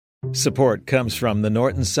Support comes from the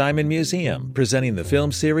Norton Simon Museum, presenting the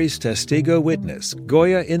film series Testigo Witness,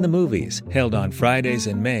 Goya in the Movies. Held on Fridays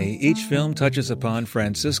in May, each film touches upon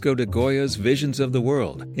Francisco de Goya's visions of the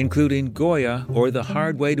world, including Goya or The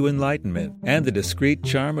Hard Way to Enlightenment and the discreet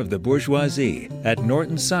charm of the bourgeoisie at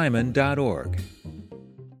nortonsimon.org.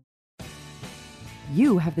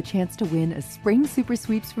 You have the chance to win a Spring Super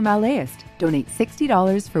Sweeps from LAist. Donate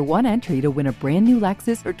 $60 for one entry to win a brand new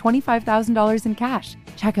Lexus or $25,000 in cash.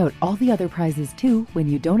 Check out all the other prizes too when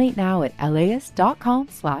you donate now at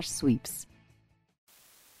laist.com/sweeps.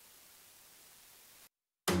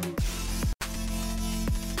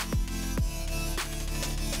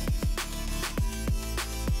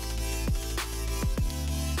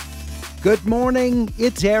 Good morning,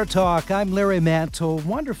 it's AirTalk. I'm Larry Mantle.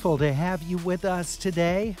 Wonderful to have you with us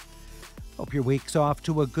today. Hope your week's off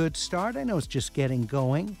to a good start. I know it's just getting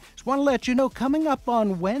going. Just want to let you know, coming up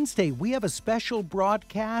on Wednesday, we have a special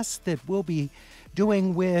broadcast that we'll be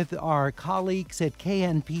doing with our colleagues at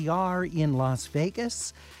KNPR in Las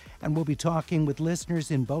Vegas. And we'll be talking with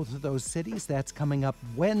listeners in both of those cities. That's coming up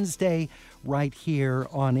Wednesday right here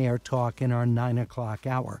on AirTalk in our 9 o'clock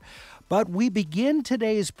hour. But we begin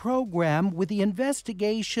today's program with the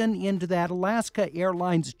investigation into that Alaska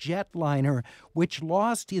Airlines jetliner, which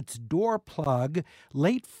lost its door plug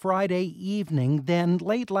late Friday evening. Then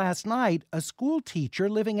late last night, a school teacher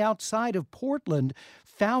living outside of Portland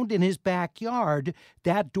found in his backyard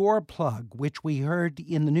that door plug, which we heard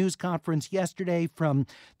in the news conference yesterday from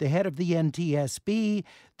the head of the NTSB,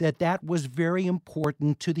 that was very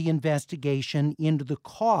important to the investigation into the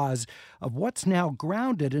cause of what's now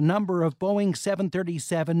grounded a number of Boeing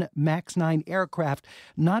 737 MAX 9 aircraft,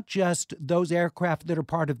 not just those aircraft that are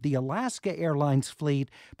part of the Alaska Airlines fleet,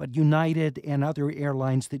 but United and other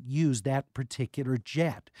airlines that use that particular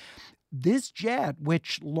jet. This jet,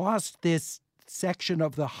 which lost this section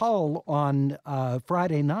of the hull on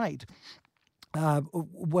Friday night,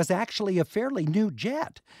 was actually a fairly new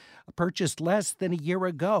jet, purchased less than a year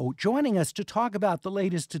ago. Joining us to talk about the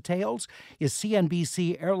latest details is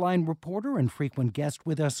CNBC airline reporter and frequent guest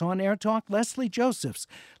with us on AirTalk, Leslie Josephs.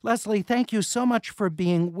 Leslie, thank you so much for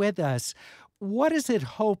being with us. What is it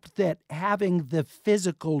hoped that having the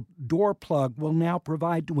physical door plug will now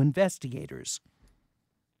provide to investigators?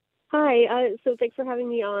 Hi, so thanks for having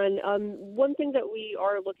me on. One thing that we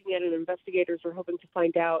are looking at and investigators are hoping to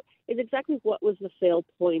find out is exactly what was the fail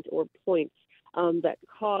point or points that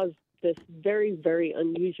caused this very, very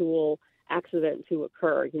unusual accident to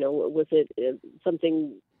occur. You know, was it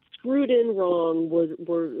something screwed in wrong? Was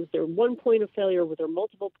there one point of failure? Was there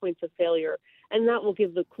multiple points of failure? And that will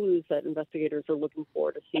give the clues that investigators are looking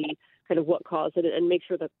for to see kind of what caused it and make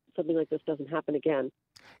sure that something like this doesn't happen again.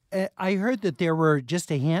 I heard that there were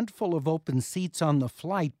just a handful of open seats on the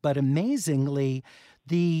flight, but amazingly,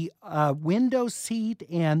 the window seat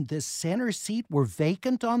and the center seat were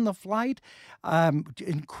vacant on the flight.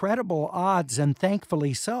 Incredible odds, and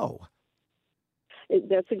thankfully so.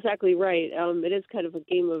 That's exactly right. It is kind of a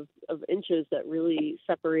game of inches that really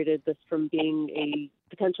separated this from being a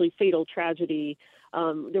potentially fatal tragedy.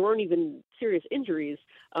 There weren't even serious injuries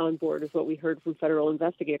on board, is what we heard from federal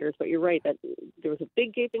investigators. But you're right that there was a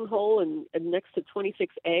big gaping hole and next to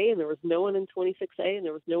 26A, and there was no one in 26A, and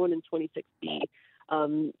there was no one in 26B.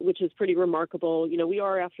 Which is pretty remarkable. You know, we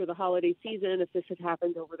are after the holiday season. If this had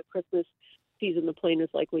happened over the Christmas season, the plane is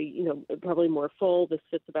likely, probably more full. This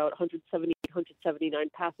fits about 179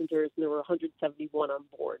 passengers, and there were 171 on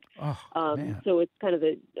board. So it's kind of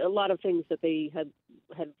a lot of things that they had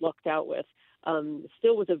lucked out with.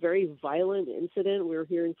 Still was a very violent incident. We were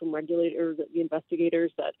hearing from regulators, the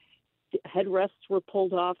investigators, that headrests were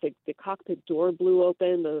pulled off. The cockpit door blew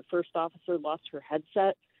open. The first officer lost her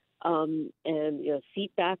headset. And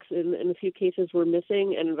seat backs in a few cases were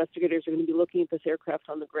missing, and investigators are going to be looking at this aircraft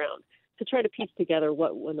on the ground to try to piece together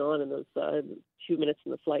what went on in those few minutes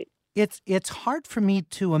in the flight. It's hard for me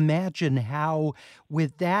to imagine how,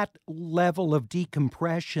 with that level of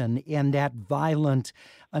decompression and that violent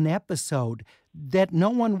an episode, that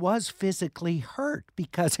no one was physically hurt.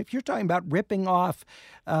 Because if you're talking about ripping off,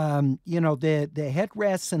 the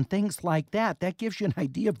headrests and things like that, that gives you an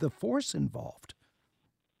idea of the force involved.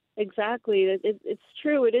 Exactly. It's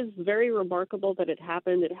true. It is very remarkable that it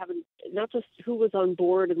happened. It happened not just who was on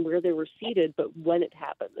board and where they were seated, but when it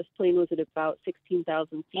happened. This plane was at about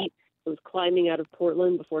 16,000 feet. It was climbing out of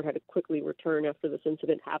Portland before it had to quickly return after this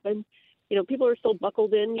incident happened. People are still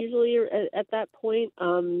buckled in usually at that point.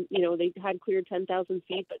 They had cleared 10,000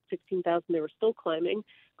 feet, but 16,000 they were still climbing.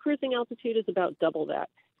 Cruising altitude is about double that.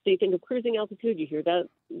 So you think of cruising altitude, you hear that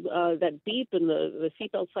beep and the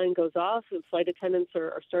seatbelt sign goes off, and flight attendants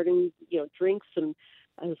are starting, drinks and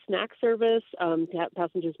a snack service.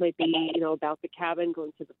 Passengers might be, about the cabin,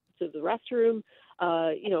 going to the restroom,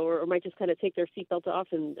 or might just kind of take their seatbelt off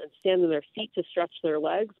and stand in their seat to stretch their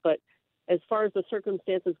legs. But as far as the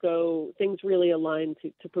circumstances go, things really align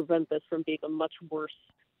to prevent this from being a much worse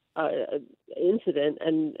incident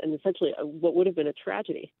and essentially what would have been a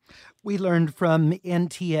tragedy. We learned from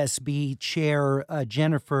NTSB Chair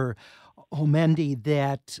Jennifer Homendi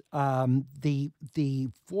that the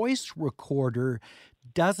voice recorder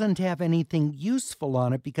doesn't have anything useful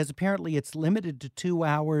on it because apparently it's limited to 2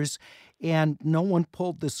 hours and no one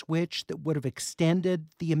pulled the switch that would have extended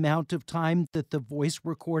the amount of time that the voice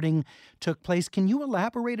recording took place. Can you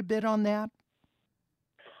elaborate a bit on that?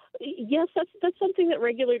 Yes, that's something that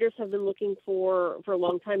regulators have been looking for a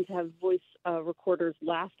long time, to have voice recorders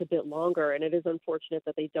last a bit longer, and it is unfortunate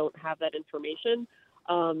that they don't have that information.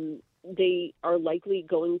 They are likely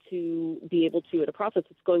going to be able to, in a process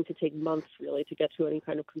it's going to take months really to get to any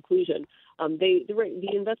kind of conclusion. The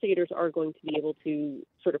investigators are going to be able to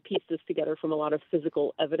sort of piece this together from a lot of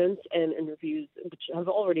physical evidence and interviews, which have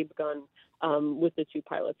already begun with the two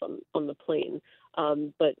pilots on the plane.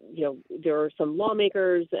 But there are some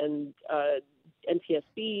lawmakers and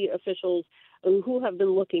NTSB officials who have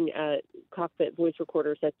been looking at cockpit voice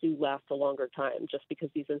recorders that do last a longer time, just because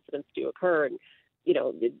these incidents do occur. And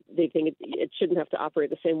they think it shouldn't have to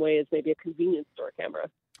operate the same way as maybe a convenience store camera.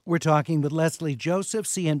 We're talking with Leslie Joseph,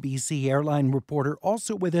 CNBC airline reporter.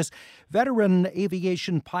 Also with us, veteran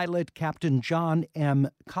aviation pilot Captain John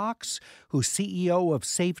M. Cox, who's CEO of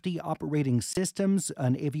Safety Operating Systems,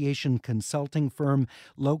 an aviation consulting firm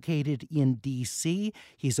located in D.C.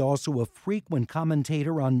 He's also a frequent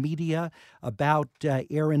commentator on media about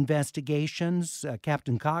air investigations.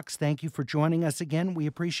 Captain Cox, thank you for joining us again. We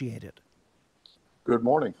appreciate it. Good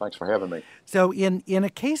morning. Thanks for having me. So in a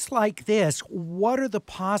case like this, what are the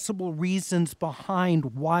possible reasons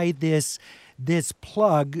behind why this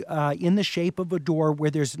plug in the shape of a door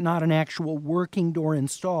where there's not an actual working door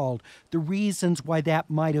installed, the reasons why that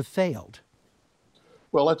might have failed?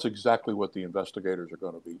 Well, that's exactly what the investigators are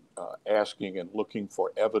going to be asking and looking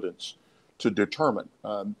for evidence to determine.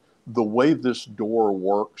 The way this door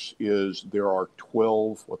works is there are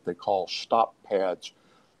 12 what they call stop pads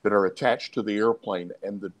that are attached to the airplane,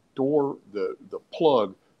 and the door, the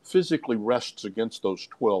plug physically rests against those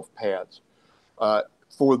 12 pads.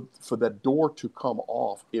 For that door to come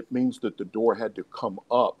off, it means that the door had to come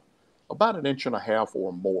up about 1.5 inches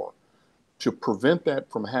or more. To prevent that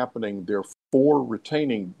from happening, there are 4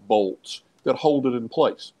 retaining bolts that hold it in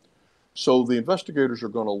place. So the investigators are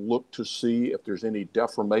going to look to see if there's any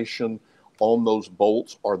deformation on those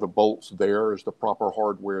bolts. Are the bolts there? Is the proper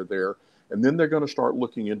hardware there? And then they're going to start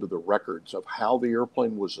looking into the records of how the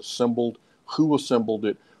airplane was assembled, who assembled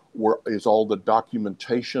it, is all the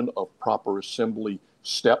documentation of proper assembly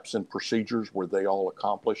steps and procedures, were they all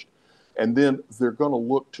accomplished? And then they're going to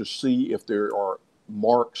look to see if there are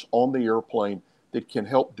marks on the airplane that can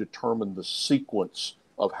help determine the sequence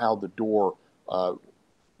of how the door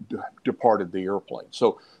departed the airplane.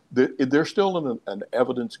 So they're still in an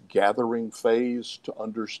evidence gathering phase to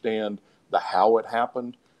understand how it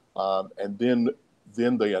happened. And then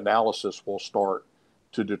the analysis will start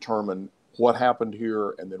to determine what happened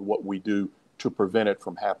here and then what we do to prevent it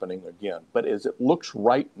from happening again. But as it looks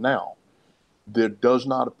right now, there does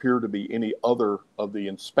not appear to be any other of the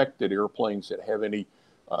inspected airplanes that have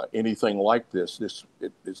anything like this.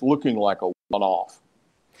 It is looking like a one-off.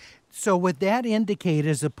 So would that indicate,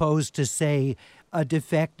 as opposed to, say, a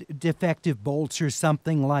defective bolts or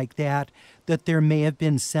something like that, that there may have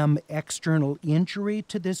been some external injury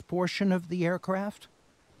to this portion of the aircraft?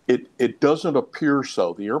 It doesn't appear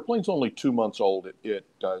so. The airplane's only 2 months old. It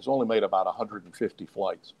has only made about 150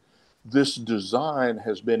 flights. This design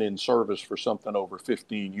has been in service for something over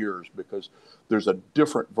 15 years because there's a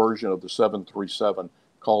different version of the 737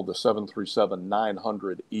 called the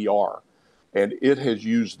 737-900ER. And it has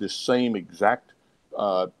used this same exact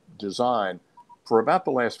design for about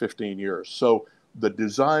the last 15 years. So the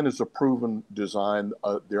design is a proven design.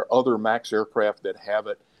 There are other MAX aircraft that have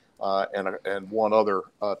it and one other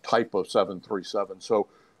type of 737. So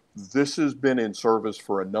this has been in service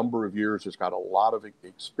for a number of years. It's got a lot of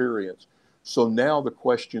experience. So now the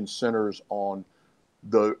question centers on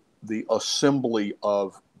the assembly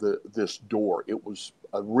of this door. It was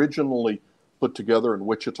originally put together in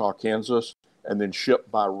Wichita, Kansas, and then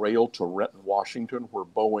shipped by rail to Renton, Washington, where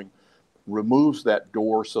Boeing removes that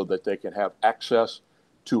door so that they can have access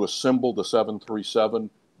to assemble the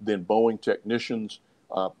 737. Then Boeing technicians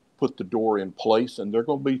put the door in place, and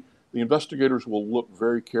the investigators will look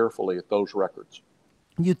very carefully at those records.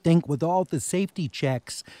 You'd think with all the safety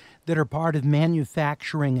checks that are part of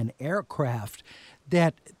manufacturing an aircraft,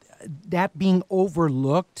 that being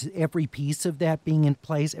overlooked, every piece of that being in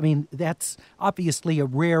place. I mean, that's obviously a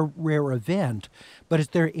rare event, but is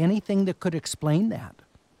there anything that could explain that?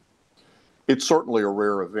 It's certainly a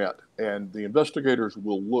rare event, and the investigators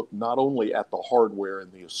will look not only at the hardware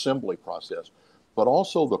and the assembly process, but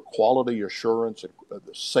also the quality assurance and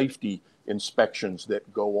the safety inspections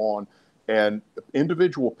that go on. And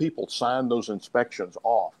individual people sign those inspections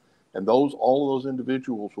off, and all of those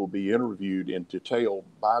individuals will be interviewed in detail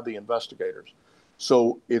by the investigators.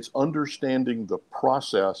 So it's understanding the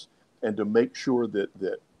process and to make sure that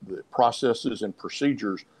the processes and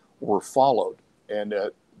procedures were followed. And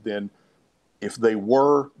then if they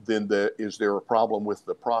were, then is there a problem with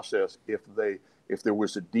the process? If there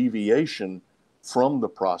was a deviation from the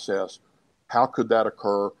process, how could that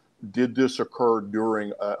occur? Did this occur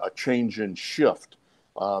during a change in shift,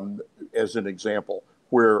 as an example,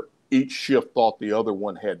 where each shift thought the other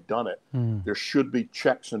one had done it? There should be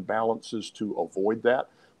checks and balances to avoid that.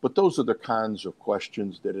 But those are the kinds of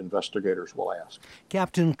questions that investigators will ask.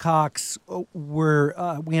 Captain Cox,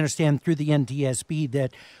 we understand through the NTSB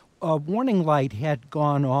that a warning light had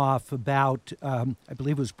gone off about, I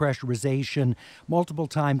believe it was pressurization, multiple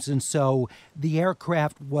times, and so the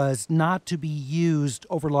aircraft was not to be used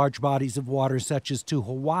over large bodies of water such as to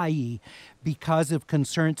Hawaii because of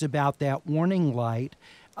concerns about that warning light.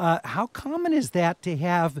 How common is that to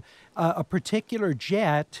have a particular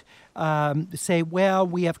jet say, well,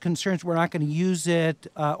 we have concerns, we're not going to use it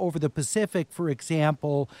over the Pacific, for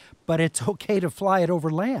example, but it's okay to fly it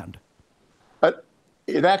over land?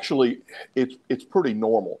 It's pretty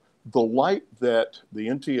normal. The light that the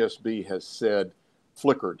NTSB has said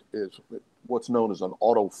flickered is what's known as an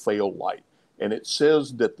auto fail light. And it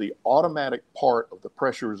says that the automatic part of the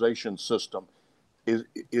pressurization system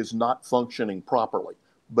is not functioning properly,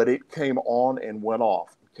 but it came on and went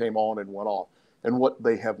off, And what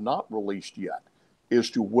they have not released yet is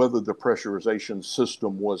to whether the pressurization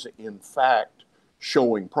system was in fact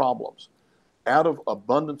showing problems. Out of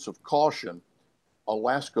abundance of caution,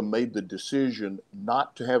 Alaska made the decision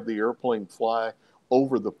not to have the airplane fly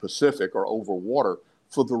over the Pacific or over water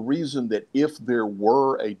for the reason that if there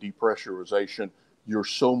were a depressurization, you're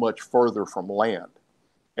so much further from land.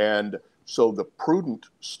 And so the prudent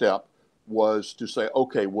step was to say,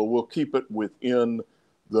 okay, well, we'll keep it within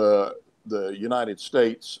the United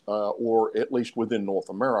States or at least within North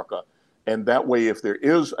America. And that way, if there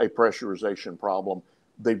is a pressurization problem,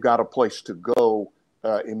 they've got a place to go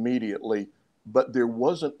immediately. But there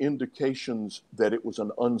wasn't indications that it was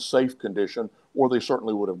an unsafe condition, or they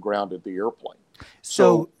certainly would have grounded the airplane.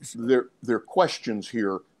 So there are questions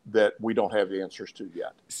here that we don't have the answers to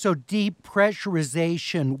yet. So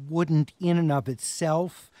depressurization wouldn't in and of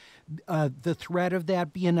itself, the threat of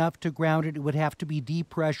that be enough to ground it? It would have to be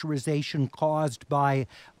depressurization caused by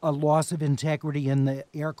a loss of integrity in the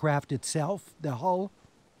aircraft itself, the hull?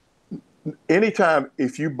 Anytime,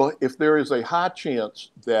 if there is a high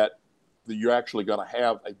chance that you're actually going to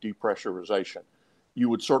have a depressurization, you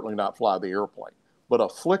would certainly not fly the airplane. But a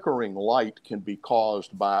flickering light can be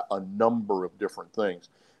caused by a number of different things.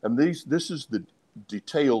 And this is the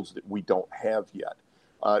details that we don't have yet.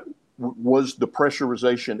 Was the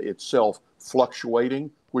pressurization itself fluctuating,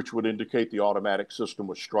 which would indicate the automatic system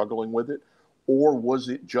was struggling with it? Or was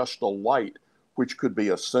it just a light, which could be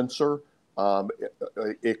a sensor?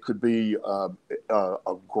 It could be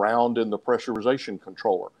a ground in the pressurization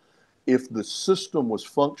controller. If the system was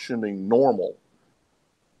functioning normal,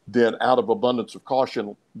 then out of abundance of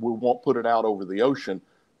caution, we won't put it out over the ocean,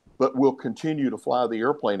 but we'll continue to fly the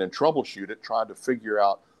airplane and troubleshoot it, trying to figure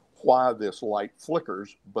out why this light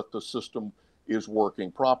flickers, but the system is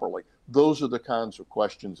working properly. Those are the kinds of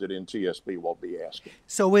questions that NTSB will be asking.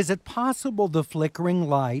 So is it possible the flickering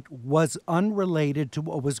light was unrelated to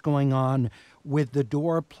what was going on with the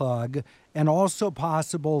door plug, and also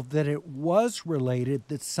possible that it was related,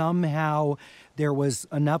 that somehow there was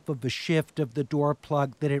enough of a shift of the door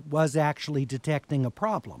plug that it was actually detecting a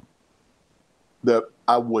problem? That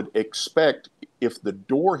I would expect, if the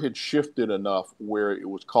door had shifted enough where it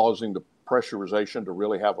was causing the pressurization to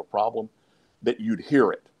really have a problem, that you'd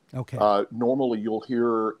hear it. Okay. Normally you'll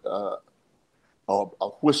hear a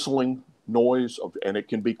whistling noise, and it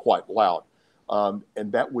can be quite loud.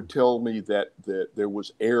 And that would tell me that there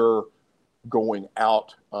was air going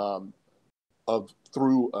out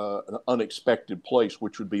through an unexpected place,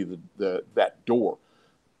 which would be that door.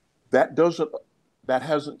 That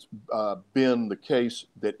hasn't been the case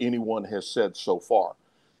that anyone has said so far.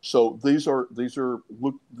 So these are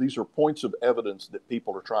points of evidence that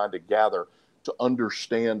people are trying to gather to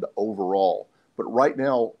understand overall. But right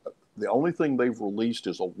now, the only thing they've released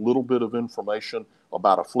is a little bit of information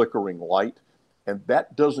about a flickering light, and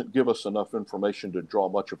that doesn't give us enough information to draw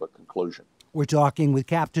much of a conclusion. We're talking with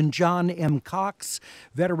Captain John M. Cox,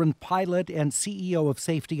 veteran pilot and CEO of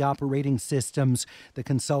Safety Operating Systems, the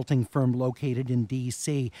consulting firm located in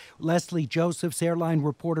D.C. Leslie Josephs, airline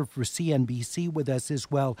reporter for CNBC, with us as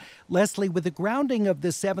well. Leslie, with the grounding of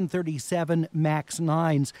the 737 MAX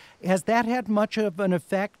 9s, has that had much of an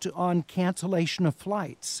effect on cancellation of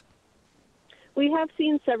flights? We have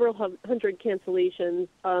seen several hundred cancellations.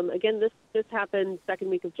 Again, this happened second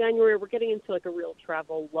week of January. We're getting into like a real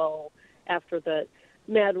travel lull after the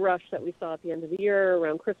mad rush that we saw at the end of the year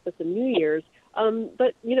around Christmas and New Year's.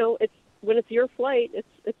 But it's when it's your flight,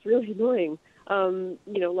 it's really annoying.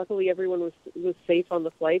 Luckily everyone was safe on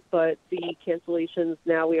the flight, but the cancellations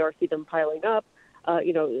now we see them piling up.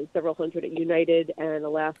 Several hundred at United and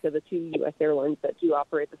Alaska, the two U.S. airlines that do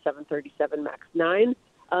operate the 737 MAX 9.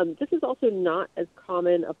 This is also not as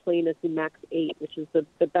common a plane as the MAX 8, which is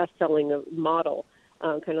the best-selling model,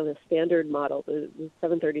 kind of the standard model. The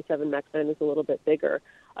 737 MAX 9 is a little bit bigger.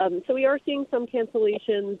 So we are seeing some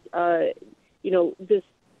cancellations. This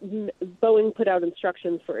Boeing put out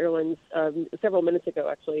instructions for airlines several minutes ago,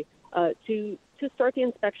 actually, to start the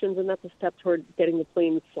inspections, and that's a step toward getting the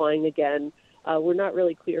planes flying again. We're not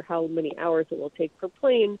really clear how many hours it will take per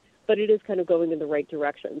plane, but it is kind of going in the right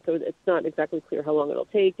direction. So it's not exactly clear how long it'll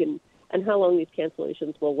take and how long these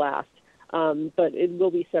cancellations will last. But it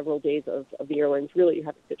will be several days of the airlines really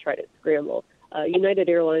having to try to scramble. United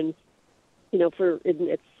Airlines, in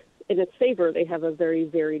its favor, they have a very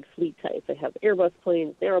varied fleet type. They have Airbus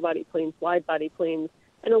planes, narrow-body planes, wide-body planes,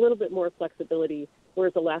 and a little bit more flexibility,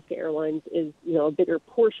 whereas Alaska Airlines is, a bigger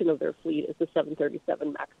portion of their fleet is the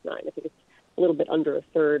 737 MAX 9. I think it's a little bit under a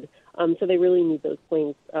third. So they really need those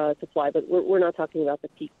planes to fly, but we're not talking about the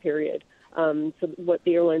peak period. So what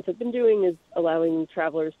the airlines have been doing is allowing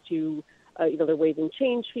travelers to, they're waiving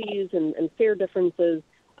change fees and fare differences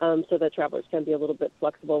so that travelers can be a little bit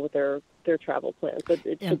flexible with their travel plans. But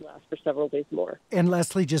it should last for several days more. And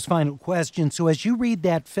Leslie, just final question. So as you read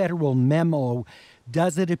that federal memo,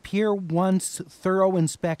 does it appear once thorough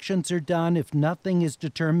inspections are done, if nothing is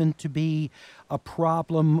determined to be a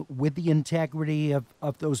problem with the integrity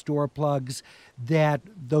of those door plugs, that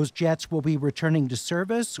those jets will be returning to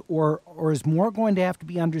service? Or is more going to have to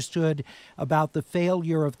be understood about the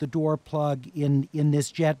failure of the door plug in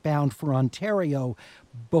this jet bound for Ontario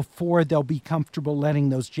before they'll be comfortable letting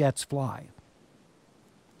those jets fly?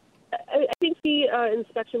 I think the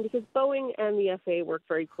inspection, because Boeing and the FAA work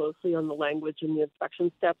very closely on the language and the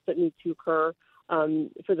inspection steps that need to occur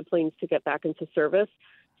for the planes to get back into service.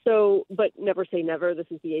 So, but never say never. This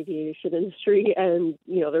is the aviation industry, and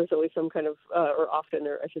there's always some kind of,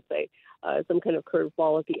 some kind of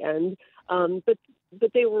curveball at the end.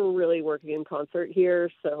 But they were really working in concert here,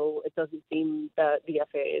 so it doesn't seem that the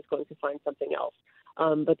FAA is going to find something else.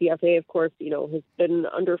 But the FAA, of course, has been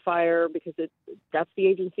under fire because that's the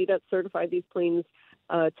agency that certified these planes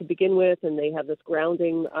to begin with, and they had this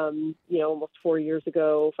grounding, almost 5 years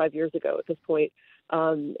ago at this point,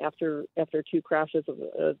 after two crashes of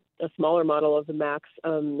a smaller model of the MAX,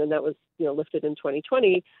 and that was lifted in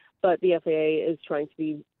 2020. But the FAA is trying to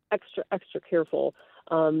be extra careful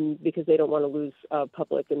because they don't want to lose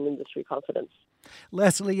public and industry confidence.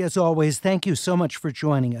 Leslie, as always, thank you so much for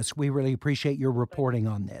joining us. We really appreciate your reporting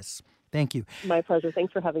on this. Thank you. My pleasure.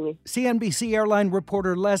 Thanks for having me. CNBC airline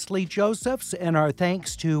reporter Leslie Josephs, and our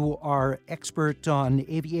thanks to our expert on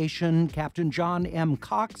aviation, Captain John M.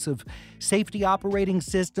 Cox of Safety Operating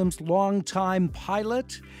Systems, longtime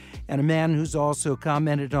pilot, and a man who's also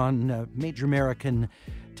commented on major American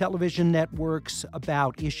television networks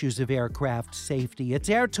about issues of aircraft safety. It's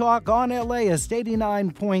AirTalk on LAist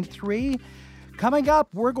 89.3. Coming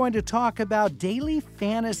up, we're going to talk about daily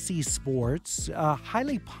fantasy sports,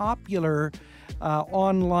 highly popular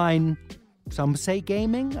online, some say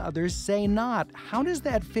gaming, others say not. How does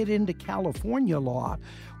that fit into California law,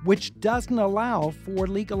 which doesn't allow for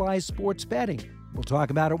legalized sports betting? We'll talk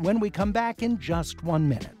about it when we come back in just 1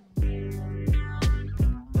 minute.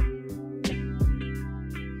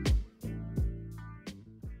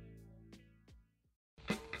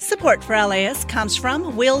 Support for LAist comes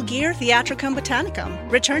from Will Gear Theatricum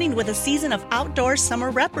Botanicum, returning with a season of outdoor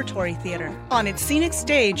summer repertory theater on its scenic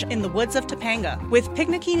stage in the woods of Topanga, with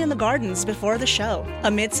picnicking in the gardens before the show.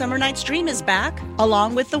 A Midsummer Night's Dream is back,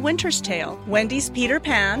 along with The Winter's Tale, Wendy's Peter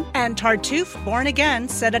Pan, and Tartuffe Born Again,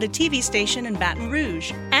 set at a TV station in Baton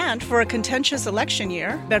Rouge. And for a contentious election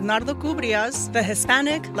year, Bernardo Cubria's The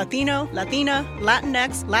Hispanic, Latino, Latina,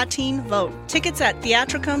 Latinx, Latin Vote. Tickets at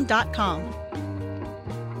theatricum.com.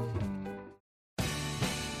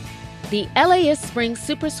 The LAist Spring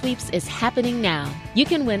Super Sweeps is happening now. You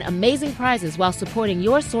can win amazing prizes while supporting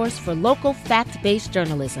your source for local fact-based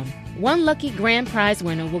journalism. One lucky grand prize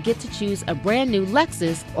winner will get to choose a brand new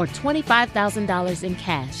Lexus or $25,000 in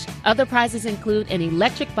cash. Other prizes include an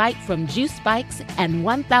electric bike from Juice Bikes and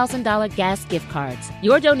 $1,000 gas gift cards.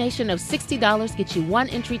 Your donation of $60 gets you one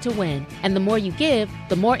entry to win, and the more you give,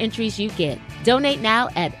 the more entries you get. Donate now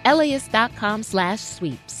at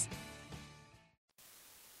LAist.com/sweeps.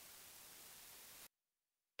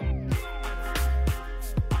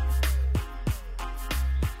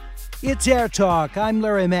 It's AirTalk. I'm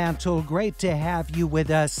Larry Mantle. Great to have you with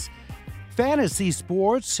us. Fantasy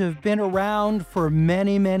sports have been around for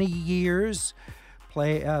many, many years.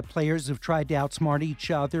 Players have tried to outsmart each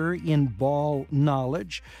other in ball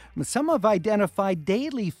knowledge. Some have identified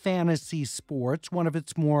daily fantasy sports, one of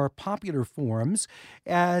its more popular forms,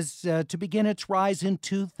 as to begin its rise in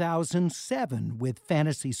 2007, with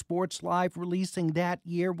Fantasy Sports Live releasing that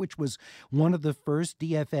year, which was one of the first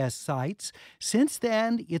DFS sites. Since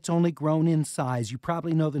then, it's only grown in size. You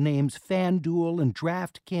probably know the names FanDuel and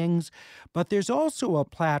DraftKings, but there's also a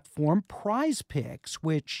platform, Prize Picks,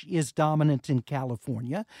 which is dominant in California.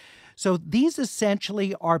 So these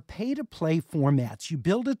essentially are pay-to-play formats. You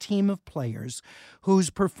build a team of players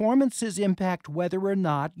whose performances impact whether or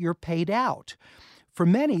not you're paid out. For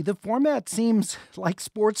many, the format seems like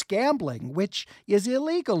sports gambling, which is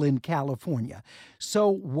illegal in California. So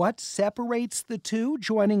what separates the two?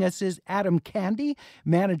 Joining us is Adam Candy,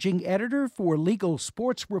 managing editor for Legal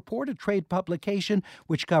Sports Report, a trade publication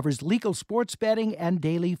which covers legal sports betting and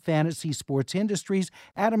daily fantasy sports industries.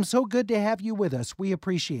 Adam, so good to have you with us. We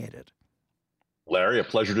appreciate it. Larry, a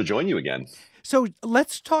pleasure to join you again. So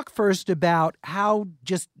let's talk first about how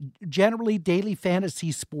just generally daily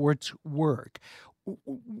fantasy sports work.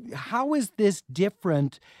 How is this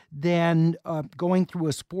different than going through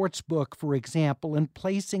a sports book, for example, and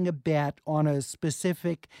placing a bet on a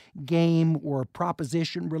specific game or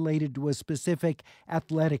proposition related to a specific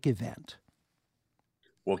athletic event?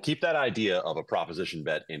 Well, keep that idea of a proposition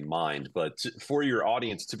bet in mind. But for your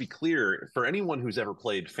audience, to be clear, for anyone who's ever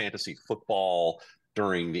played fantasy football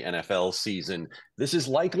during the NFL season, this is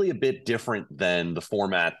likely a bit different than the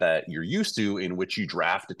format that you're used to, in which you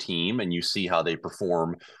draft a team and you see how they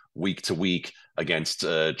perform week to week against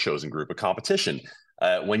a chosen group of competition.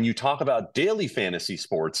 When you talk about daily fantasy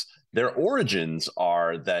sports, their origins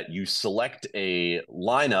are that you select a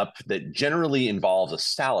lineup that generally involves a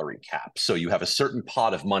salary cap. So you have a certain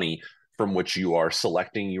pot of money from which you are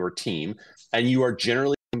selecting your team, and you are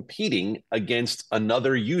generally competing against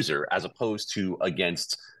another user as opposed to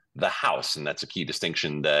against the house. And that's a key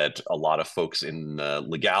distinction that a lot of folks in the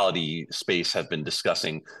legality space have been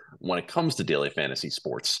discussing when it comes to daily fantasy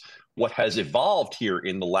sports. What has evolved here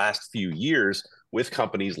in the last few years with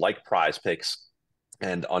companies like Prize Picks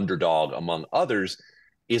and Underdog, among others,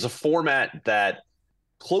 is a format that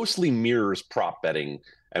closely mirrors prop betting.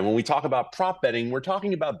 And when we talk about prop betting, we're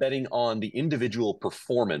talking about betting on the individual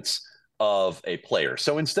performance of a player.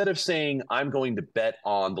 So instead of saying, I'm going to bet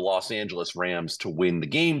on the Los Angeles Rams to win the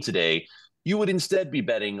game today, you would instead be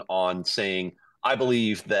betting on saying, I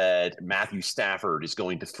believe that Matthew Stafford is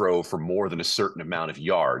going to throw for more than a certain amount of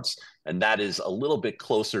yards. And that is a little bit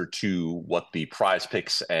closer to what the Prize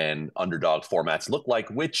Picks and Underdog formats look like,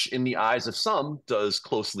 which in the eyes of some does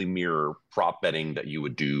closely mirror prop betting that you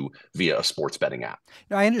would do via a sports betting app.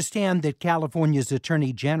 Now, I understand that California's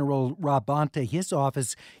Attorney General Rob Bonta, his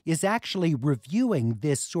office, is actually reviewing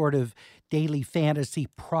this sort of daily fantasy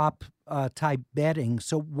prop type betting.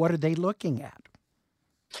 So what are they looking at?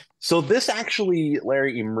 So this actually,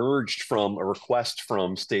 Larry, emerged from a request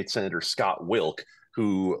from State Senator Scott Wilk,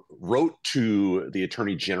 who wrote to the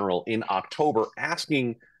Attorney General in October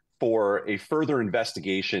asking for a further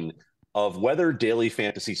investigation of whether daily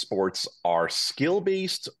fantasy sports are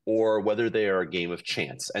skill-based or whether they are a game of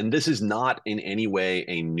chance. And this is not in any way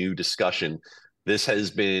a new discussion. This has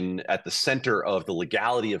been at the center of the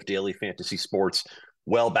legality of daily fantasy sports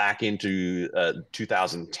well back into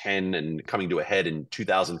 2010 and coming to a head in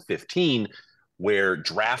 2015, where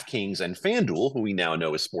DraftKings and FanDuel, who we now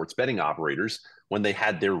know as sports betting operators, when they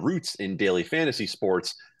had their roots in daily fantasy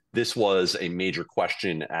sports, this was a major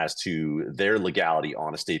question as to their legality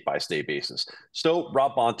on a state-by-state basis. So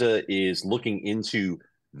Rob Bonta is looking into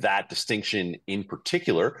that distinction in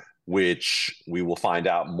particular, which we will find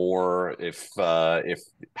out more if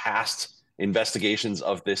past investigations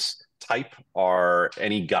of this type are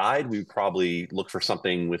any guide. We would probably look for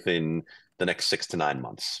something within the next 6 to 9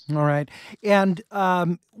 months. All right. And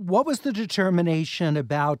what was the determination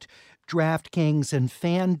about DraftKings and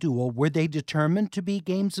FanDuel? Were they determined to be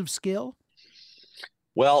games of skill?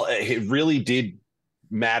 Well, it really did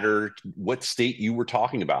matter what state you were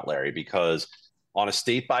talking about, Larry, because on a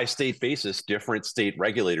state by state basis, different state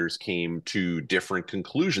regulators came to different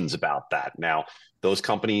conclusions about that. Now, those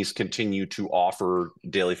companies continue to offer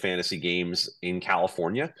daily fantasy games in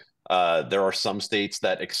California. There are some states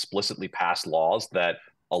that explicitly pass laws that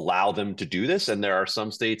allow them to do this, and there are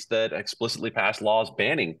some states that explicitly pass laws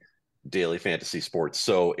banning daily fantasy sports.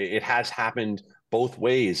 So it has happened both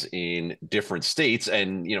ways in different states,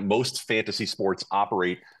 and most fantasy sports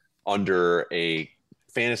operate under a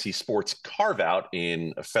fantasy sports carve out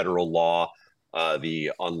in federal law,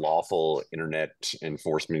 the Unlawful Internet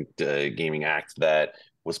Enforcement Gaming Act that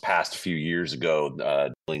was passed a few years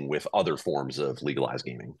ago, dealing with other forms of legalized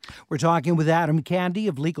gaming. We're talking with Adam Candy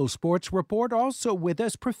of Legal Sports Report. Also with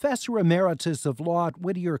us, Professor Emeritus of Law at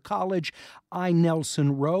Whittier College, I.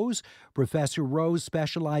 Nelson Rose. Professor Rose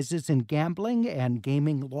specializes in gambling and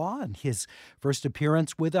gaming law, and his first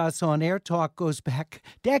appearance with us on AirTalk goes back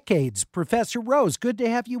decades. Professor Rose, good to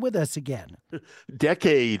have you with us again.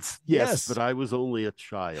 Decades, yes, but I was only a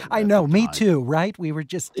child. I know, me too, right? We were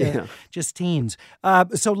just teens.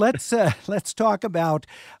 So let's talk about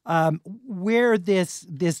where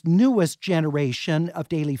this newest generation of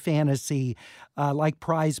daily fantasy, like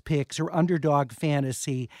Prize Picks or Underdog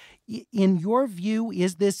Fantasy, in your view,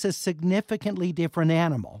 is this a significantly different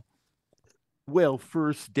animal? Well,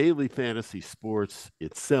 first, daily fantasy sports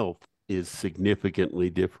itself is significantly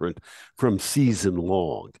different from season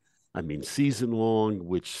long. I mean, season long,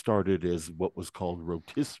 which started as what was called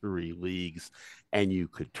rotisserie leagues, and you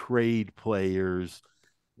could trade players.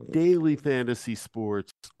 Daily fantasy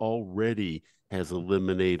sports already has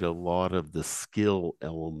eliminated a lot of the skill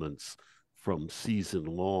elements from season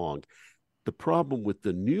long. The problem with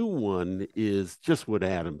the new one is just what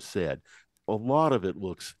Adam said. A lot of it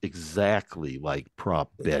looks exactly like prop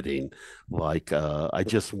betting. Like I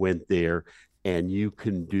just went there, and you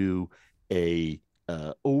can do a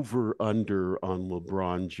over-under on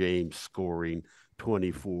LeBron James scoring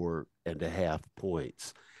 24.5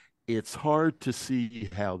 points. It's hard to see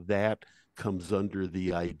how that comes under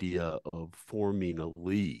the idea of forming a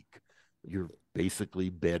league. You're basically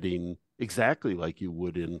betting exactly like you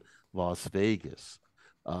would in Las Vegas.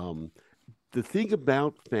 The thing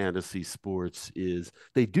about fantasy sports is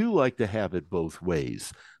they do like to have it both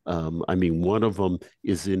ways. I mean, one of them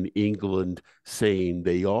is in England saying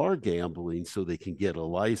they are gambling so they can get a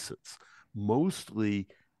license. Mostly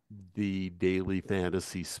the daily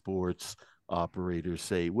fantasy sports operators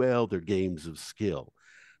say, well, they're games of skill.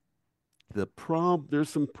 There's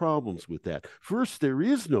some problems with that. First, there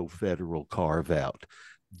is no federal carve out.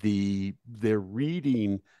 They're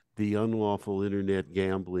reading the Unlawful Internet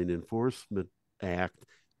Gambling Enforcement Act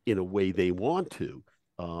in a way they want to.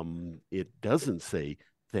 It doesn't say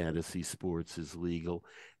fantasy sports is legal.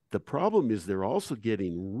 The problem is they're also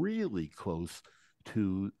getting really close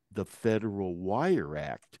to the Federal Wire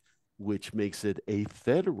Act, which makes it a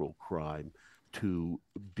federal crime to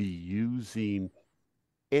be using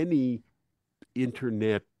any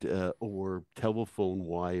internet or telephone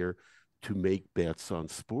wire to make bets on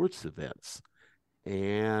sports events.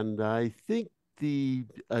 And I think the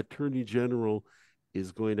Attorney General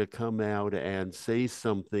is going to come out and say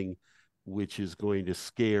something which is going to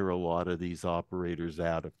scare a lot of these operators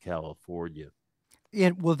out of California.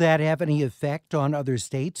 And will that have any effect on other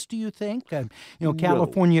states, do you think?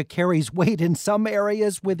 California carries weight in some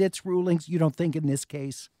areas with its rulings. You don't think in this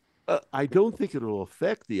case? I don't think it will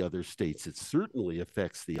affect the other states. It certainly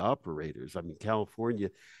affects the operators. I mean,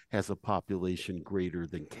 California has a population greater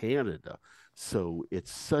than Canada, so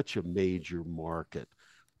it's such a major market.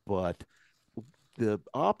 But the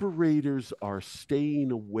operators are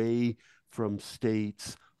staying away from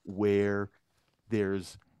states where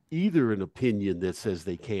there's either an opinion that says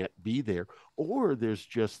they can't be there, or there's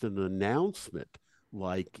just an announcement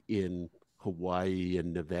like in Hawaii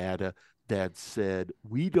and Nevada that said,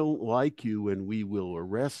 we don't like you and we will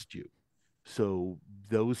arrest you. So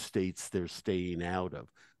those states they're staying out of.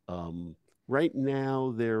 Right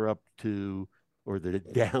now they're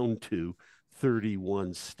down to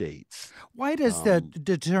 31 states. Why does the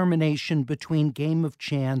determination between game of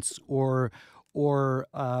chance or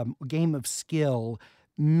game of skill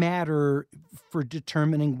matter for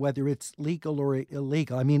determining whether it's legal or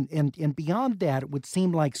illegal? I mean, and beyond that, it would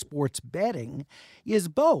seem like sports betting is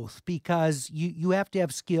both, because you have to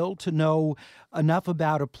have skill to know enough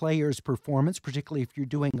about a player's performance, particularly if you're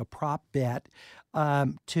doing a prop bet,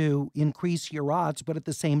 to increase your odds, but at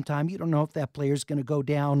the same time, you don't know if that player's going to go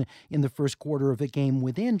down in the first quarter of a game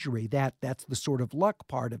with injury. That's the sort of luck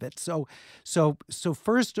part of it. So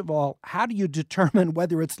first of all, how do you determine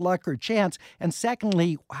whether it's luck or chance? And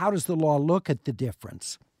secondly, how does the law look at the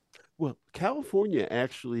difference? Well, California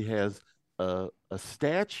actually has a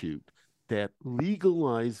statute that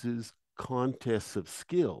legalizes contests of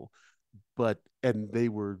skill, and they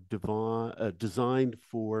were designed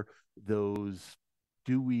for those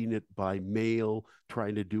doing it by mail,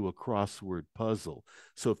 trying to do a crossword puzzle.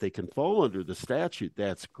 So if they can fall under the statute,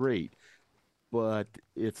 that's great. But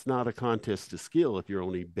it's not a contest of skill if you're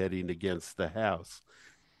only betting against the house.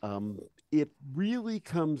 It really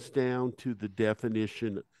comes down to the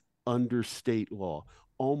definition under state law.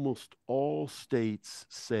 Almost all states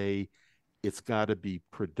say it's got to be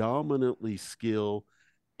predominantly skill,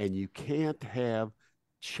 and you can't have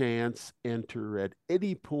chance enter at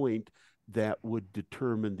any point that would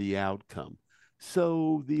determine the outcome.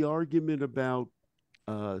 So the argument about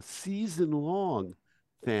season-long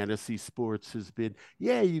fantasy sports has been,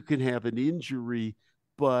 yeah, you can have an injury,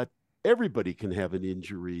 but everybody can have an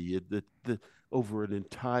injury over an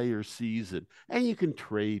entire season, and you can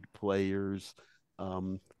trade players.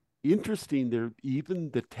 Interesting,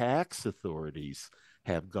 even the tax authorities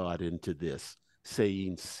have got into this,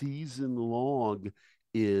 saying season-long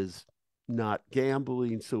is not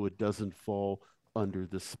gambling, so it doesn't fall under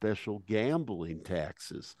the special gambling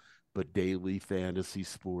taxes. But daily fantasy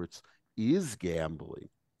sports is gambling.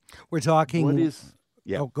 We're talking... What is...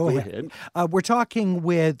 Yeah, go ahead. We're talking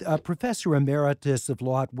with Professor Emeritus of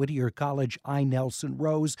Law at Whittier College, I. Nelson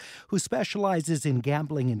Rose, who specializes in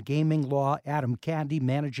gambling and gaming law. Adam Candy,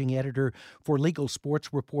 managing editor for Legal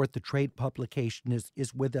Sports Report, the trade publication,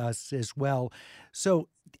 is with us as well. So,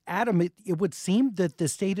 Adam, it would seem that the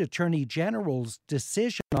state attorney general's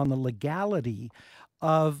decision on the legality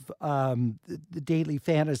of the daily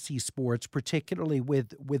fantasy sports, particularly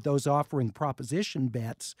with those offering proposition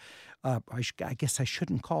bets. I guess I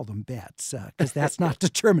shouldn't call them bets because that's not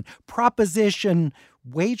determined. Proposition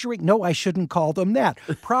wagering? No, I shouldn't call them that.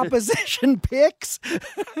 Proposition picks?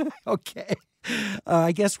 Okay.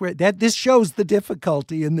 I guess this shows the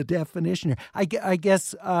difficulty in the definition here. I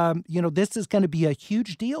guess, this is going to be a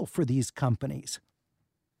huge deal for these companies.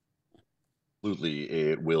 Absolutely,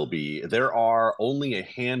 it will be. There are only a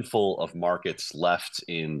handful of markets left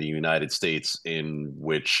in the United States in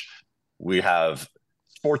which we have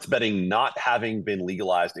sports betting not having been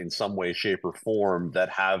legalized in some way, shape, or form that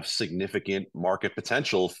have significant market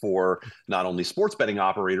potential for not only sports betting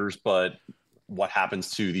operators, but what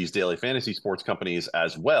happens to these daily fantasy sports companies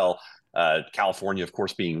as well. California, of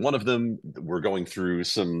course, being one of them. We're going through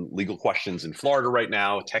some legal questions in Florida right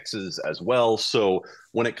now, Texas as well. So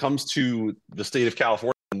when it comes to the state of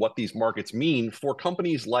California and what these markets mean for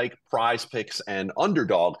companies like Prize Picks and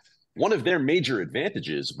Underdog, one of their major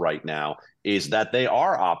advantages right now is that they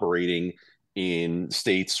are operating in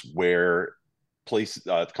states where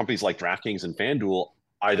companies like DraftKings and FanDuel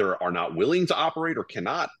either are not willing to operate or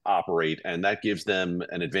cannot operate. And that gives them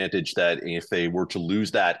an advantage that if they were to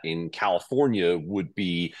lose that in California would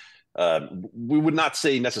be, we would not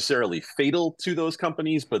say necessarily fatal to those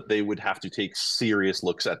companies, but they would have to take serious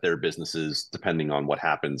looks at their businesses depending on what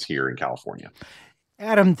happens here in California.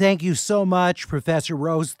 Adam, thank you so much. Professor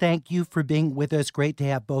Rose, thank you for being with us. Great to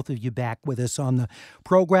have both of you back with us on the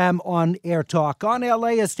program on AirTalk on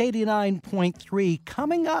LAist 89.3.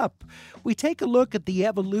 Coming up, we take a look at the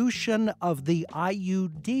evolution of the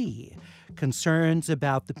IUD, concerns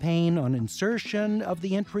about the pain on insertion of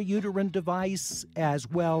the intrauterine device, as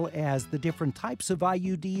well as the different types of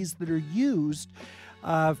IUDs that are used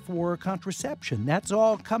for contraception. That's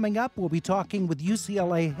all coming up. We'll be talking with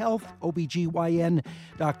UCLA Health OBGYN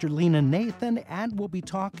Dr. Lena Nathan, and we'll be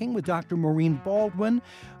talking with Dr. Maureen Baldwin,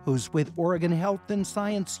 who's with Oregon Health and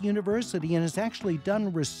Science University and has actually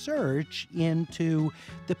done research into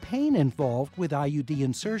the pain involved with IUD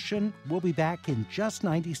insertion. We'll be back in just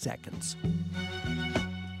 90 seconds.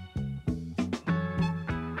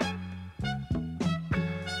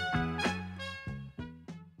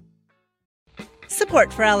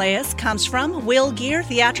 Support for LAist comes from Will Gear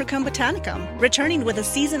Theatricum Botanicum, returning with a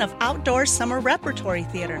season of outdoor summer repertory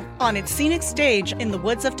theater on its scenic stage in the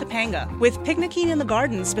woods of Topanga, with picnicking in the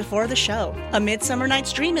gardens before the show. A Midsummer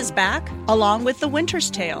Night's Dream is back, along with The Winter's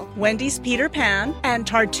Tale, Wendy's Peter Pan, and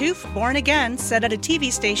Tartuffe Born Again, set at a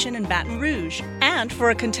TV station in Baton Rouge. And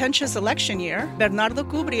for a contentious election year, Bernardo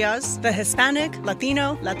Cubria's The Hispanic,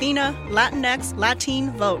 Latino, Latina, Latinx,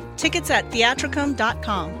 Latin Vote. Tickets at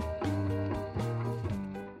theatricum.com.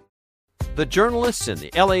 The journalists in the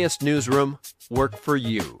LAist newsroom work for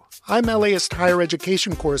you. I'm LAist higher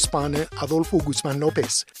education correspondent Adolfo Guzman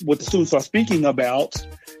Lopez. What the students are speaking about,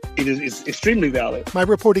 it is extremely valid. My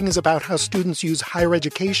reporting is about how students use higher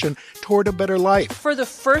education toward a better life. For the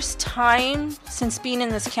first time since being in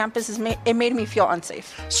this campus, it made me feel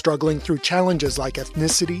unsafe. Struggling through challenges like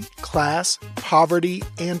ethnicity, class, poverty,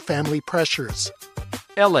 and family pressures.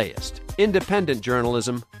 LAist, independent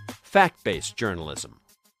journalism, fact-based journalism.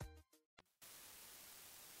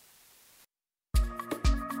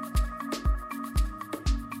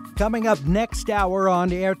 Coming up next hour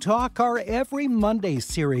on AirTalk, our Every Monday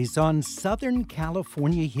series on Southern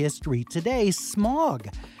California history. Today, smog.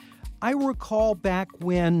 I recall back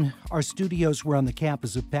when our studios were on the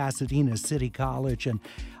campus of Pasadena City College, and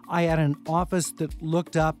I had an office that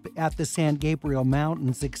looked up at the San Gabriel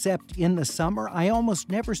Mountains, except in the summer, I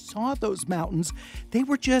almost never saw those mountains. They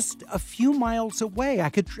were just a few miles away.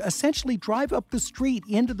 I could essentially drive up the street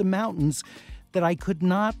into the mountains that I could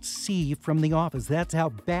not see from the office. That's how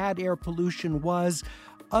bad air pollution was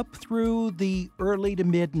up through the early to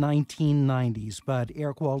mid-1990s. But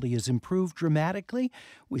air quality has improved dramatically.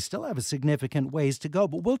 We still have a significant ways to go,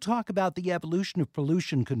 but we'll talk about the evolution of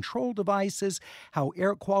pollution control devices, how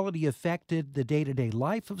air quality affected the day-to-day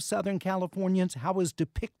life of Southern Californians, how it was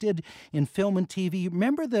depicted in film and TV.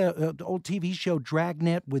 Remember the old TV show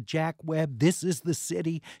Dragnet with Jack Webb, This is the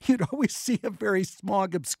City? You'd always see a very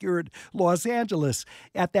smog-obscured Los Angeles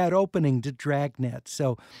at that opening to Dragnet.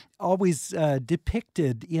 So always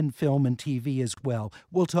depicted in film and TV as well.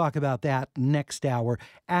 We'll talk about that next hour,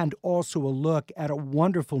 and also a look at a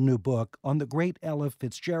wonderful new book on the great Ella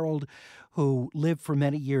Fitzgerald, who lived for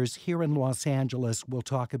many years here in Los Angeles. We'll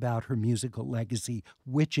talk about her musical legacy,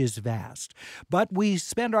 which is vast. But we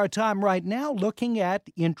spend our time right now looking at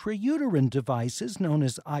intrauterine devices known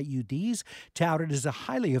as IUDs, touted as a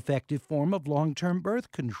highly effective form of long-term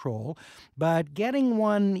birth control. But getting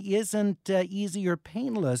one isn't easy or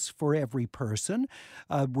painless for every person.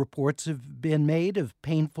 Reports have been made of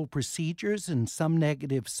painful procedures and some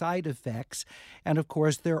negative side effects. And of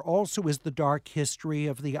course, there also is the dark history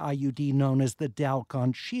of the IUD known as the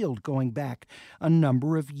Dalcon Shield, going back a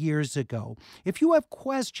number of years ago. If you have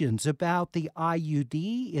questions about the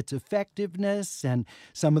IUD, its effectiveness, and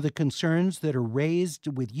some of the concerns that are raised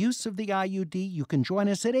with use of the IUD, you can join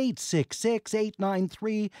us at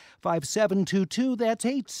 866-893-5722. That's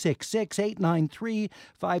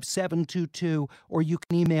 866-893-5722. Or you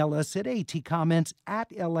can email us at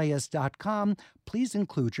atcomments@las.com. Please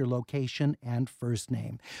include your location and first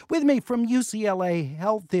name. With me from UCLA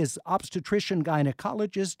Health is obstetrician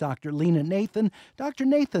gynecologist Dr. Lena Nathan. Dr.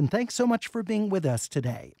 Nathan, thanks so much for being with us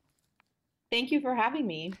today. Thank you for having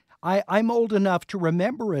me. I'm old enough to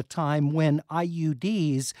remember a time when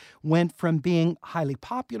IUDs went from being a highly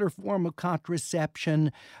popular form of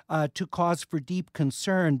contraception to cause for deep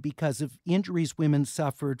concern because of injuries women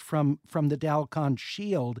suffered from the Dalcon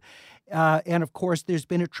Shield. And of course, there's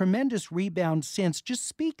been a tremendous rebound since. Just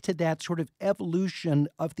speak to that sort of evolution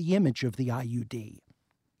of the image of the IUD.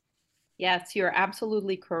 Yes, you're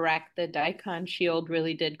absolutely correct. The Dalcon Shield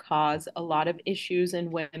really did cause a lot of issues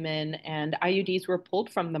in women, and IUDs were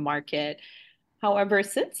pulled from the market. However,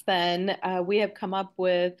 since then, we have come up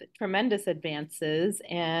with tremendous advances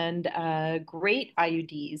and great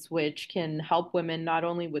IUDs, which can help women not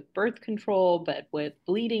only with birth control, but with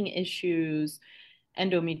bleeding issues,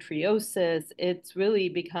 endometriosis. It's really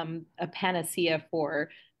become a panacea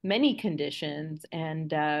for many conditions,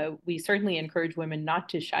 and we certainly encourage women not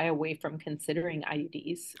to shy away from considering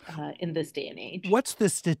IUDs in this day and age. What's the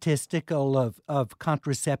statistical of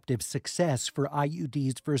contraceptive success for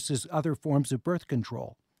IUDs versus other forms of birth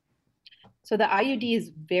control? So the IUD is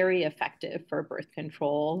very effective for birth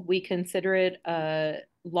control. We consider it a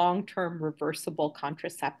long-term reversible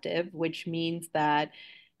contraceptive, which means that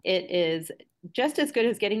it is just as good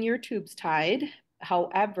as getting your tubes tied.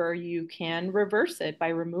 However, you can reverse it by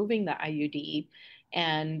removing the IUD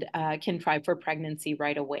and can try for pregnancy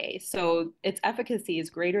right away. So its efficacy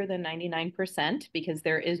is greater than 99% because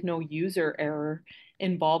there is no user error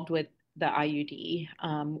involved with the IUD.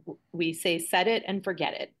 We say set it and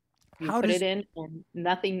forget it. You put it in and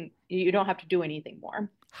nothing, you don't have to do anything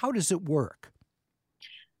more. How does it work?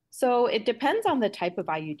 So it depends on the type of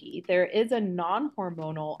IUD. There is a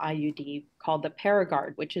non-hormonal IUD called the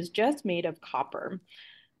Paragard, which is just made of copper.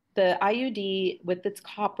 The IUD with its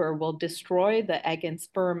copper will destroy the egg and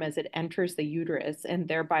sperm as it enters the uterus and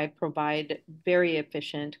thereby provide very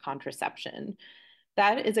efficient contraception.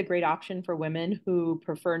 That is a great option for women who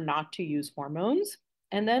prefer not to use hormones.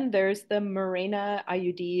 And then there's the Mirena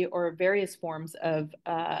IUD or various forms of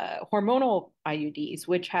hormonal IUDs,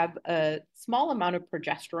 which have a small amount of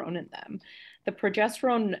progesterone in them. The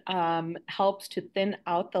progesterone helps to thin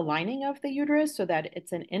out the lining of the uterus so that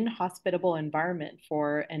it's an inhospitable environment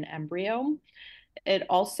for an embryo. It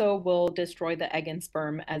also will destroy the egg and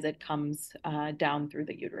sperm as it comes down through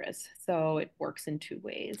the uterus. So it works in two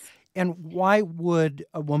ways. And why would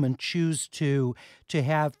a woman choose to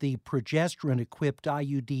have the progesterone-equipped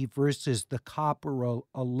IUD versus the copper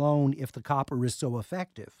alone if the copper is so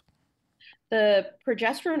effective? The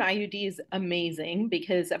progesterone IUD is amazing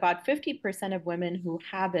because about 50% of women who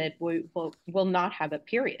have it will not have a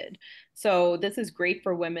period. So this is great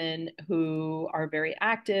for women who are very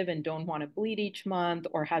active and don't want to bleed each month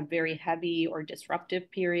or have very heavy or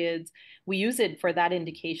disruptive periods. We use it for that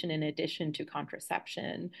indication in addition to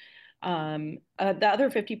contraception. The other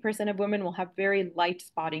 50% of women will have very light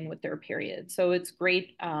spotting with their period. So it's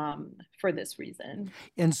great for this reason.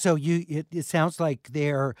 And so it sounds like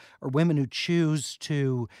there are women who choose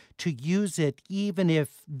to use it even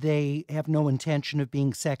if they have no intention of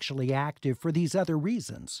being sexually active for these other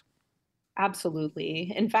reasons.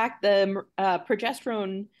 Absolutely. In fact, the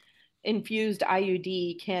progesterone infused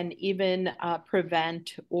IUD can even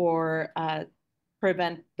prevent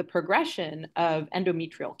the progression of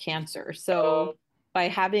endometrial cancer. So by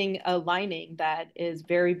having a lining that is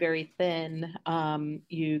very, very thin,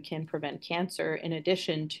 you can prevent cancer in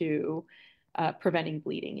addition to preventing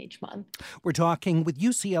bleeding each month. We're talking with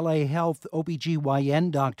UCLA Health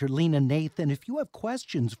OBGYN Dr. Lena Nathan. If you have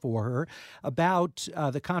questions for her about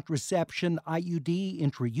the contraception IUD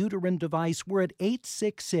intrauterine device, we're at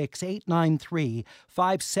 866-893-5722,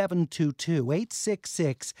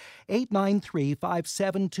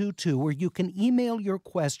 866-893-5722, or you can email your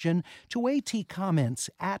question to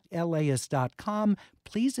atcomments@laist.com.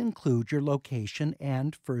 Please include your location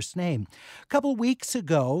and first name. A couple weeks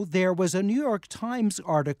ago, there was a New York Times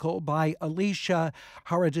article by Alicia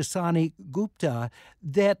Haradasani Gupta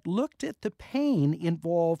that looked at the pain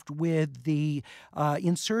involved with the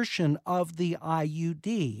insertion of the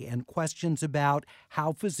IUD and questions about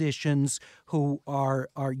how physicians who are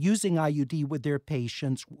using IUD with their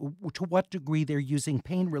patients, to what degree they're using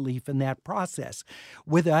pain relief in that process.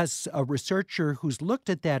 With us, a researcher who's looked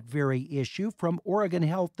at that very issue from Oregon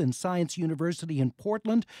Health and Science University in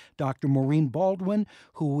Portland, Dr. Maureen Baldwin,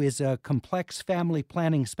 who is a complex family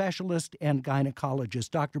planning specialist and gynecologist.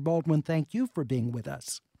 Dr. Baldwin, thank you for being with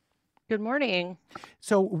us. Good morning.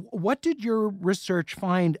 So what did your research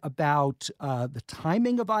find about the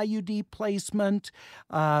timing of IUD placement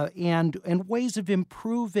and ways of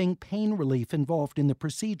improving pain relief involved in the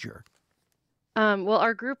procedure? Well,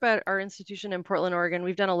 our group at our institution in Portland, Oregon,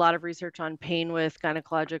 we've done a lot of research on pain with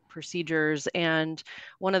gynecologic procedures. And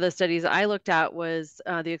one of the studies I looked at was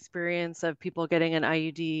the experience of people getting an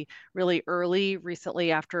IUD really early,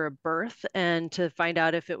 recently after a birth, and to find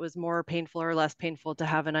out if it was more painful or less painful to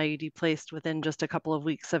have an IUD placed within just a couple of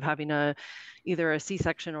weeks of having either a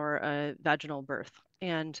C-section or a vaginal birth.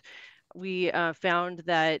 And we found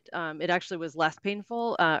that it actually was less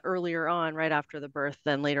painful earlier on, right after the birth,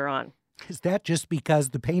 than later on. Is that just because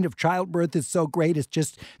the pain of childbirth is so great, it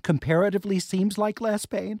just comparatively seems like less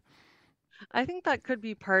pain? I think that could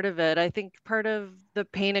be part of it. I think part of the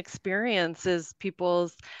pain experience is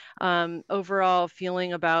people's overall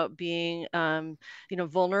feeling about being,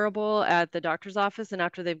 vulnerable at the doctor's office. And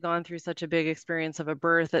after they've gone through such a big experience of a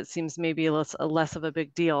birth, it seems maybe less of a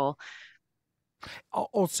big deal.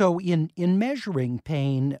 Also, in measuring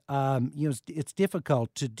pain, it's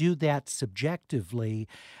difficult to do that subjectively.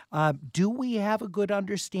 Do we have a good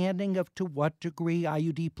understanding of to what degree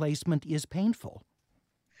IUD placement is painful?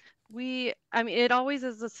 It always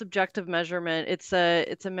is a subjective measurement. It's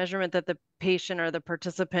a measurement that the patient or the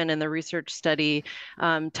participant in the research study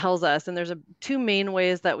tells us. And there's two main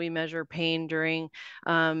ways that we measure pain during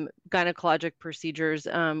gynecologic procedures.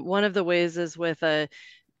 One of the ways is with a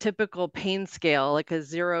typical pain scale, like a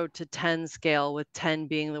 0 to 10 scale, with 10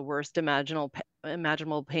 being the worst imaginable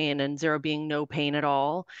pain and 0 being no pain at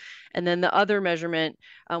all. And then the other measurement,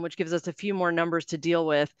 which gives us a few more numbers to deal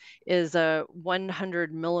with, is a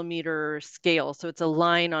 100 millimeter scale. So it's a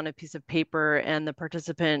line on a piece of paper, and the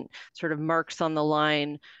participant sort of marks on the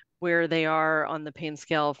line where they are on the pain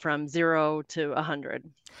scale from 0 to 100.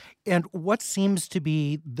 And what seems to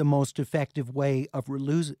be the most effective way of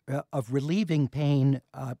relieving pain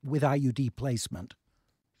with IUD placement?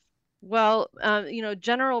 Well,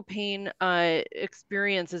 general pain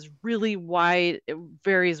experience is really wide. It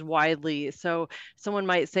varies widely. So someone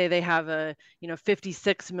might say they have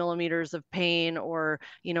 56 millimeters of pain, or,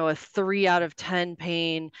 a 3 out of 10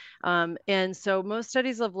 pain. And so most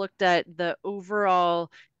studies have looked at the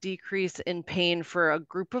overall decrease in pain for a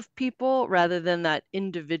group of people rather than that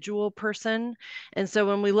individual person. And so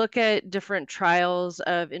when we look at different trials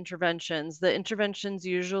of interventions, the interventions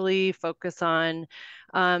usually focus on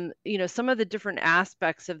some of the different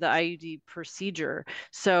aspects of the IUD procedure.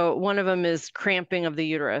 So one of them is cramping of the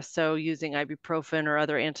uterus, so using ibuprofen or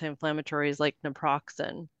other anti-inflammatories like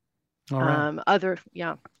naproxen. All right.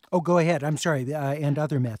 Oh, go ahead. I'm sorry. And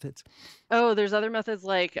other methods. Oh, there's other methods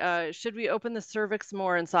like should we open the cervix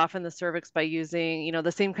more and soften the cervix by using,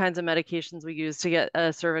 the same kinds of medications we use to get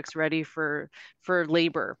a cervix ready for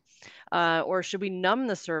labor? Or should we numb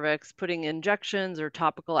the cervix, putting injections or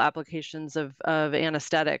topical applications of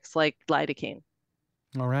anesthetics like lidocaine?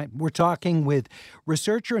 All right. We're talking with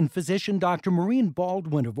researcher and physician Dr. Maureen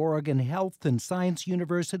Baldwin of Oregon Health and Science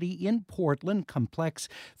University in Portland, complex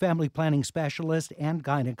family planning specialist and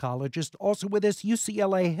gynecologist. Also with us,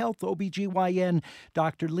 UCLA Health OBGYN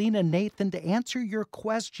Dr. Lena Nathan to answer your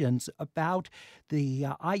questions about the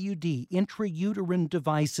IUD, intrauterine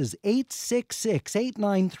devices.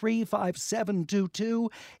 866-893-5722,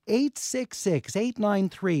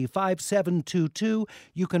 866-893-5722.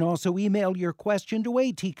 You can also email your question to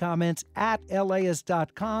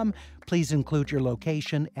atcomments@laist.com. Please include your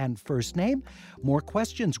location and first name. More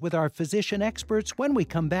questions with our physician experts when we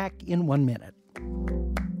come back in 1 minute.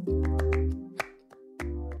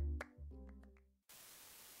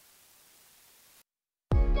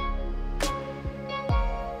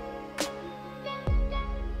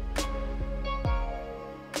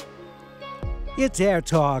 It's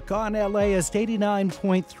AirTalk on LAist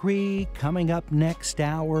 89.3. Coming up next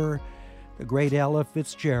hour, the great Ella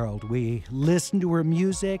Fitzgerald. We listen to her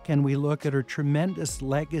music and we look at her tremendous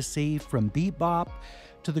legacy from bebop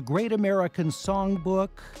to the Great American Songbook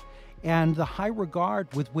and the high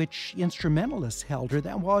regard with which instrumentalists held her.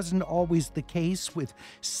 That wasn't always the case with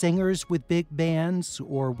singers with big bands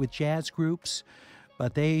or with jazz groups,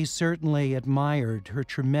 but they certainly admired her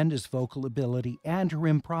tremendous vocal ability and her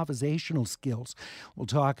improvisational skills. We'll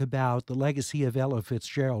talk about the legacy of Ella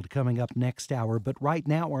Fitzgerald coming up next hour, but right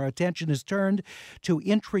now our attention is turned to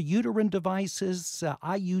intrauterine devices,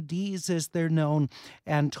 IUDs as they're known,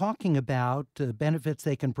 and talking about the benefits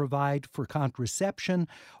they can provide for contraception,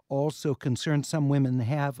 also concerns some women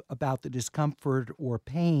have about the discomfort or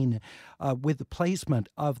pain with the placement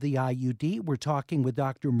of the IUD. We're talking with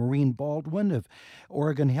Dr. Maureen Baldwin of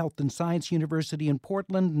Oregon Health and Science University in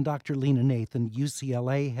Portland and Dr. Lena Nathan,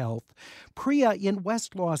 UCLA Health. Priya in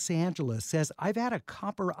West Los Angeles says, I've had a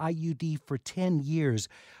copper IUD for 10 years.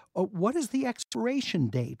 What is the expiration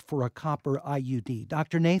date for a copper IUD?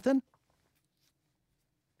 Dr. Nathan?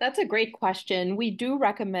 That's a great question. We do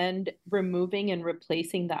recommend removing and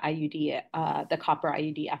replacing the IUD, the copper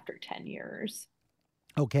IUD, after 10 years.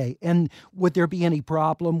 Okay. And would there be any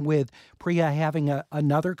problem with Priya having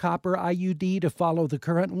another copper IUD to follow the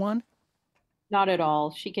current one? Not at all.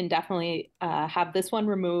 She can definitely have this one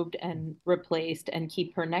removed and replaced and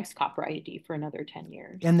keep her next copper IUD for another 10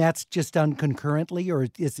 years. And that's just done concurrently or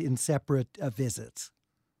is in separate visits?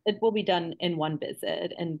 It will be done in one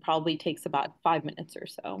visit and probably takes about 5 minutes or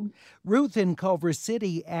so. Ruth in Culver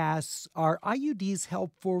City asks, are IUDs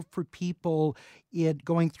helpful for people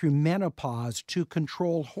going through menopause to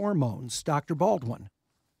control hormones? Dr. Baldwin.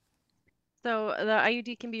 So the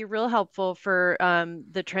IUD can be real helpful for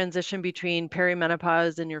the transition between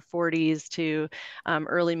perimenopause in your 40s to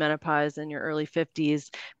early menopause in your early 50s,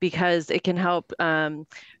 because it can help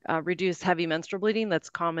reduce heavy menstrual bleeding that's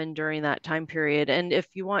common during that time period. And if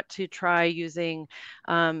you want to try using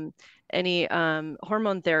any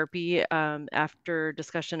hormone therapy after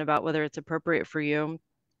discussion about whether it's appropriate for you,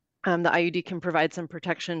 the IUD can provide some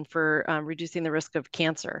protection for reducing the risk of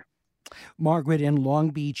cancer. Margaret in Long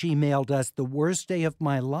Beach emailed us, the worst day of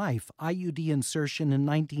my life, IUD insertion in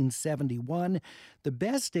 1971. The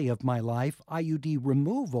best day of my life, IUD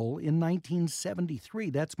removal in 1973.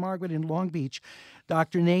 That's Margaret in Long Beach.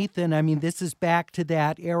 Dr. Nathan, I mean, this is back to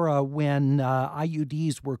that era when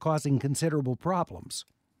IUDs were causing considerable problems.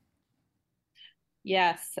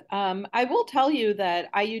 Yes. I will tell you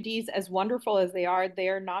that IUDs, as wonderful as they are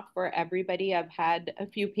not for everybody. I've had a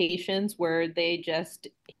few patients where they just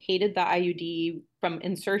hated the IUD from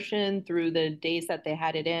insertion through the days that they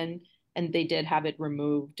had it in, and they did have it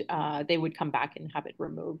removed. They would come back and have it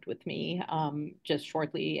removed with me just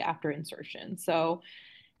shortly after insertion. So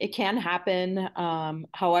it can happen.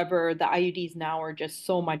 However, the IUDs now are just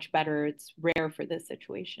so much better. It's rare for this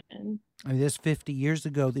situation. I mean, this 50 years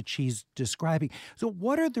ago that she's describing. So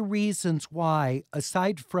what are the reasons why,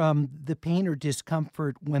 aside from the pain or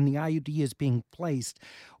discomfort when the IUD is being placed,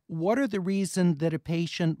 what are the reasons that a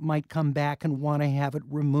patient might come back and want to have it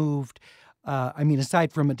removed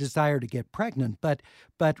Aside from a desire to get pregnant, but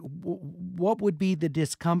what would be the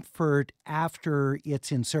discomfort after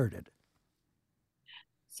it's inserted?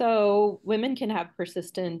 So women can have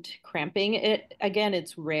persistent cramping.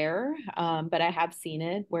 It's rare, but I have seen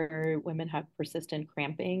it where women have persistent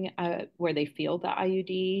cramping where they feel the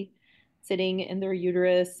IUD sitting in their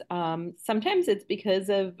uterus. Sometimes it's because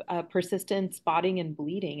of persistent spotting and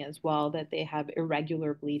bleeding as well, that they have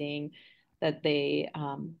irregular bleeding that they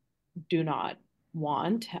do not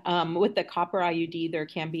want. With the copper IUD, there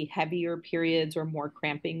can be heavier periods or more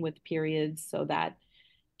cramping with periods, so that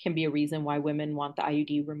can be a reason why women want the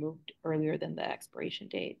IUD removed earlier than the expiration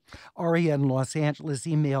date. Aria in Los Angeles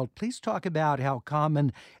emailed, please talk about how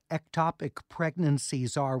common ectopic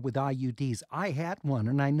pregnancies are with IUDs. I had one,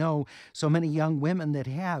 and I know so many young women that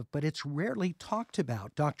have, but it's rarely talked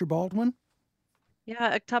about. Dr. Baldwin?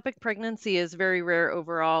 Yeah, ectopic pregnancy is very rare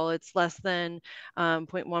overall. It's less than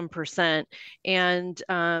 0.1%.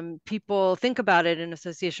 And people think about it in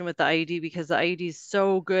association with the IUD because the IUD is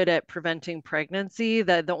so good at preventing pregnancy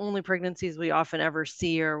that the only pregnancies we often ever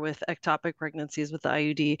see are with ectopic pregnancies with the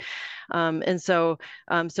IUD. So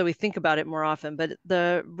we think about it more often, but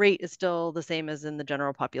the rate is still the same as in the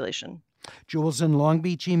general population. Jules in Long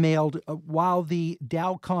Beach emailed, while the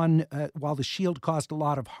Shield caused a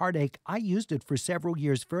lot of heartache, I used it for several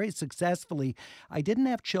years very successfully. I didn't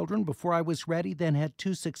have children before I was ready, then had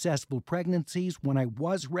 2 successful pregnancies. When I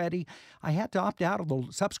was ready, I had to opt out of the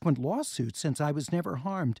subsequent lawsuit since I was never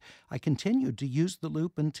harmed. I continued to use the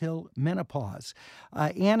loop until menopause.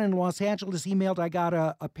 Ann in Los Angeles emailed, I got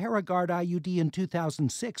a Paragard IUD in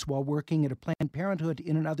 2006 while working at a Planned Parenthood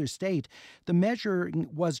in another state. The measure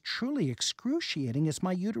was truly excruciating as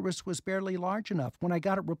my uterus was barely large enough. When I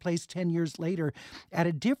got it replaced 10 years later at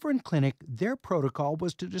a different clinic, their protocol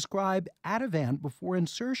was to prescribe Ativan before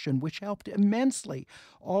insertion, which helped immensely.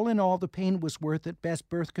 All in all, the pain was worth it. Best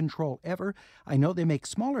birth control ever. I know they make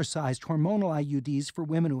smaller-sized hormonal IUDs for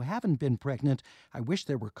women who haven't been pregnant. I wish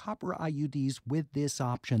there were copper IUDs with this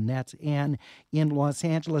option. That's Ann in Los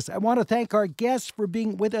Angeles. I want to thank our guests for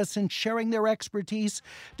being with us and sharing their expertise.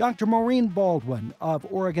 Dr. Maureen Baldwin of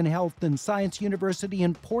Oregon Health and Science University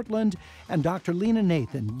in Portland, and Dr. Lena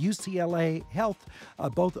Nathan, UCLA Health,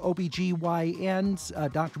 both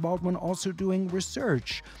OBGYNs. Dr. Baldwin also doing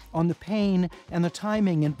research on the pain and the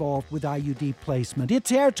timing involved with IUD placement.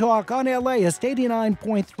 It's Air Talk on LAist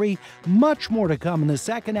 89.3. Much more to come in the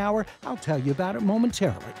second hour. I'll tell you about it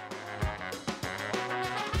momentarily.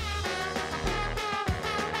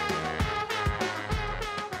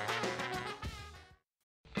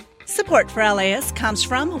 Support for LAist comes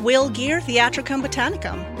from Will Gear Theatricum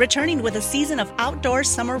Botanicum, returning with a season of outdoor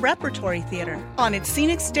summer repertory theater on its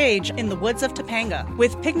scenic stage in the woods of Topanga,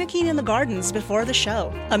 with picnicking in the gardens before the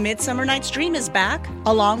show. A Midsummer Night's Dream is back,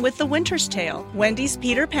 along with The Winter's Tale, Wendy's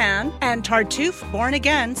Peter Pan, and Tartuffe Born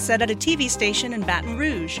Again, set at a TV station in Baton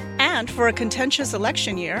Rouge. And for a contentious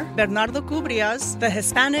election year, Bernardo Cubria's The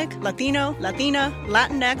Hispanic, Latino, Latina,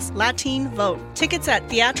 Latinx, Latin Vote. Tickets at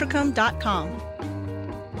theatricum.com.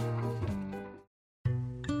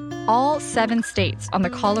 All 7 states on the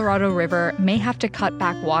Colorado River may have to cut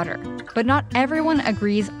back water, but not everyone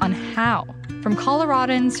agrees on how. From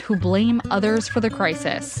Coloradans who blame others for the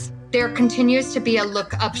crisis. There continues to be a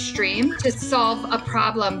look upstream to solve a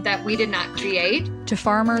problem that we did not create. To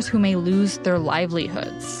farmers who may lose their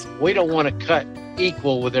livelihoods. We don't want to cut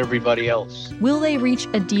equal with everybody else. Will they reach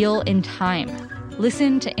a deal in time?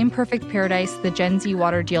 Listen to Imperfect Paradise, the Gen Z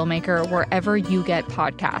Water Dealmaker, wherever you get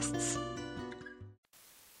podcasts.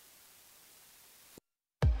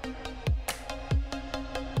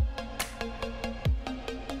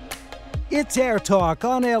 It's Air Talk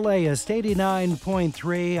on LAist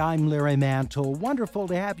 89.3. I'm Larry Mantle. Wonderful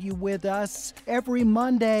to have you with us. Every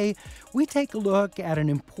Monday, we take a look at an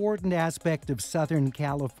important aspect of Southern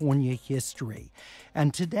California history.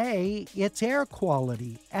 And today, it's air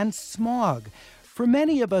quality and smog. For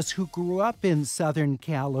many of us who grew up in Southern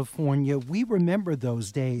California, we remember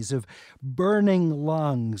those days of burning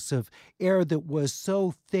lungs, of air that was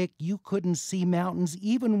so thick you couldn't see mountains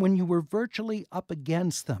even when you were virtually up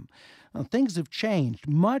against them. Well, things have changed,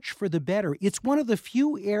 much for the better. It's one of the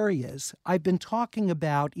few areas I've been talking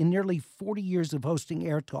about in nearly 40 years of hosting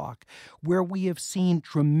Air Talk where we have seen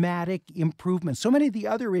dramatic improvements. So many of the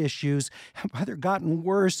other issues have either gotten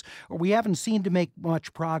worse or we haven't seen to make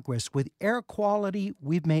much progress. With air quality,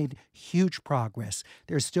 we've made huge progress.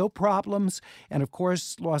 There's still problems, and of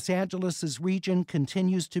course, Los Angeles' region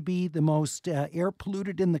continues to be the most air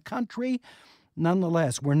polluted in the country.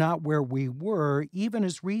 nonetheless, we're not where we were even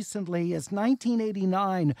as recently as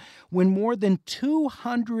 1989, when more than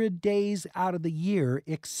 200 days out of the year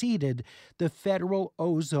exceeded the federal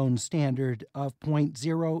ozone standard of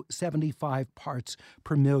 0.075 parts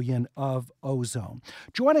per million of ozone.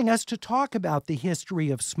 Joining us to talk about the history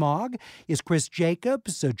of smog is Chris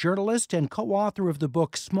Jacobs, a journalist and co-author of the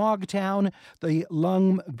book Smogtown, The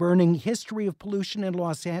Lung-Burning History of Pollution in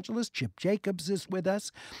Los Angeles. Chip Jacobs is with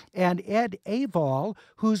us. And Ed Aval,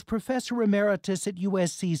 who's professor emeritus at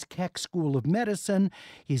USC's Keck School of Medicine.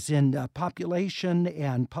 He's in population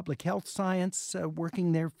and public health science,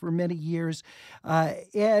 working there for many years.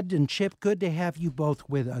 Ed and Chip, good to have you both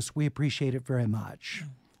with us. We appreciate it very much.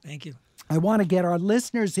 Thank you. I want to get our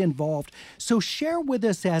listeners involved, so share with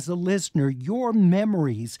us as a listener your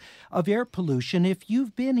memories of air pollution if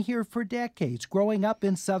you've been here for decades, growing up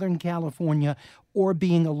in Southern California or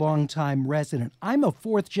being a longtime resident. I'm a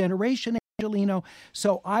fourth-generation Angelino,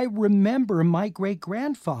 so I remember my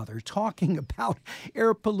great-grandfather talking about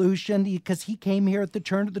air pollution because he came here at the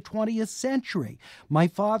turn of the 20th century. My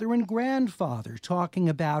father and grandfather talking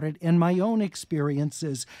about it, and my own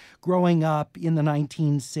experiences growing up in the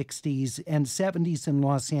 1960s and 70s in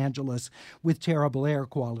Los Angeles with terrible air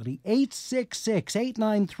quality.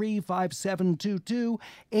 866-893-5722,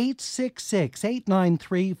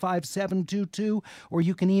 866-893-5722, or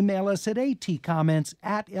you can email us at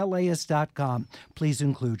atcomments@laist.com. Please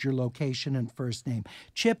include your location and first name.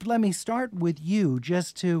 Chip, let me start with you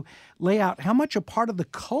just to lay out how much a part of the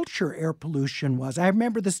culture air pollution was. I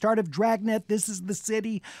remember the start of Dragnet, This Is the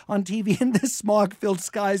City on TV, and the smog-filled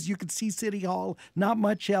skies. You could see City Hall, not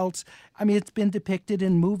much else. I mean, it's been depicted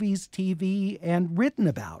in movies, TV, and written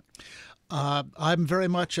about. I'm very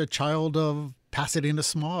much a child of Pasadena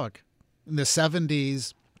smog. In the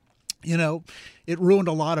 70s, it ruined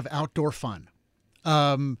a lot of outdoor fun.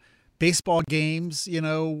 Baseball games,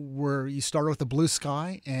 where you started with a blue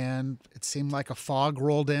sky and it seemed like a fog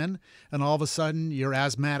rolled in, and all of a sudden your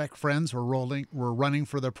asthmatic friends were running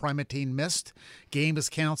for the Primatine mist. Game is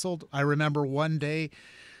canceled. I remember one day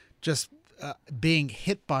just being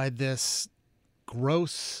hit by this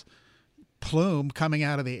gross plume coming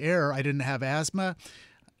out of the air. I didn't have asthma.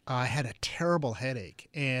 I had a terrible headache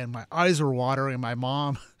and my eyes were watering. My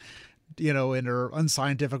mom, in her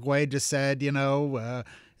unscientific way, just said,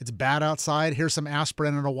 it's bad outside. Here's some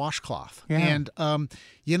aspirin and a washcloth. Yeah. And, I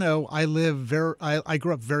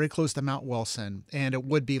grew up very close to Mount Wilson, and it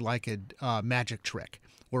would be like a magic trick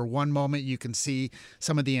where one moment you can see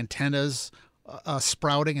some of the antennas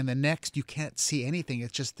sprouting, and the next you can't see anything.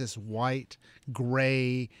 It's just this white,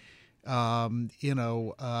 gray,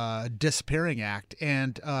 disappearing act.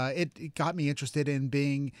 And it got me interested in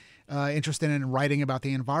being interested in writing about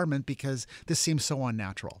the environment because this seems so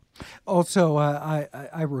unnatural. Also,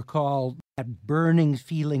 I recall that burning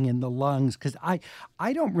feeling in the lungs because I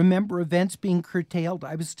don't remember events being curtailed.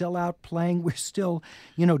 I was still out playing. We're still,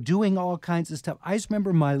 doing all kinds of stuff. I just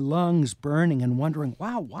remember my lungs burning and wondering,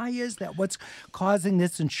 wow, why is that? What's causing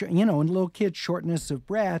this? And, and little kids, shortness of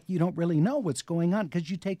breath, you don't really know what's going on because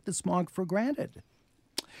you take the smog for granted.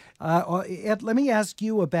 Ed, let me ask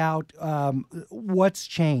you about what's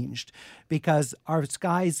changed, because our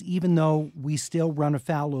skies, even though we still run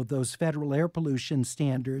afoul of those federal air pollution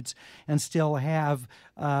standards and still have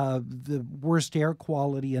the worst air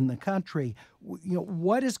quality in the country,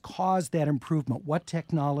 what has caused that improvement? What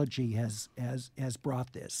technology has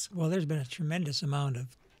brought this? Well, there's been a tremendous amount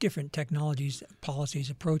of different technologies,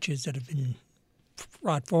 policies, approaches that have been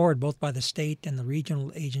brought forward both by the state and the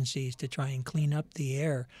regional agencies to try and clean up the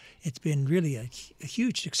air. It's been really a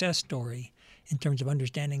huge success story in terms of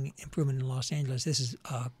understanding improvement in Los Angeles. This is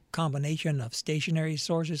a combination of stationary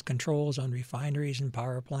sources, controls on refineries and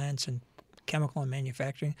power plants and chemical and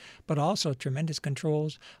manufacturing, but also tremendous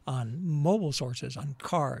controls on mobile sources, on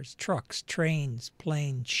cars, trucks, trains,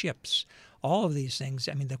 planes, ships. All of these things,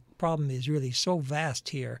 I mean, the problem is really so vast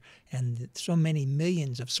here and so many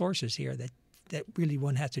millions of sources here that really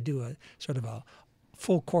one has to do a sort of a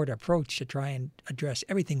full court approach to try and address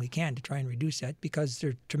everything we can to try and reduce that, because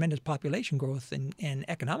there's tremendous population growth and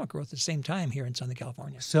economic growth at the same time here in Southern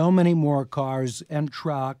California. So many more cars and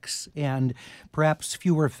trucks and perhaps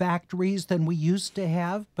fewer factories than we used to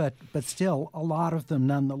have, but still a lot of them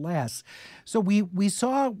nonetheless. So we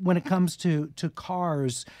saw when it comes to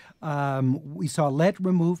cars, we saw lead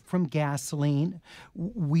removed from gasoline.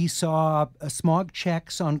 We saw smog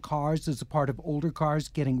checks on cars as a part of older cars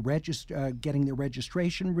getting their registration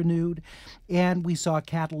registration renewed, and we saw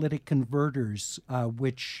catalytic converters,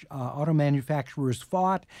 which auto manufacturers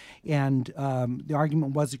fought, and the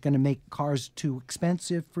argument was it going to make cars too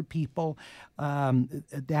expensive for people.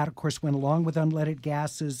 That, of course, went along with unleaded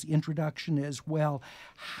gases introduction as well.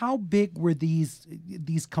 How big were these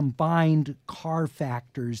combined car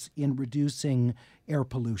factors in reducing air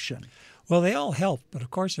pollution? Well, they all help, but of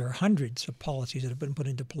course there are hundreds of policies that have been put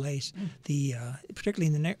into place.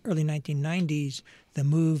 Particularly in the early 1990s, the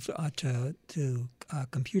move to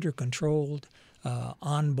computer-controlled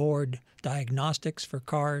onboard diagnostics for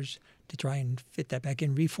cars to try and fit that back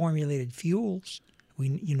in, reformulated fuels.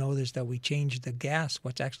 You notice that we changed the gas,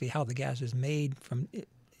 how the gas is made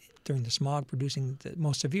during the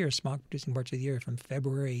most severe smog-producing parts of the year from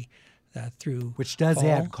February through which does fall.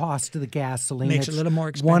 add cost to the gasoline. Makes it a little more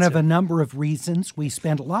expensive. One of a number of reasons we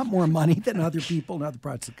spend a lot more money than other people in other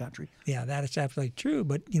parts of the country. Yeah, that is absolutely true.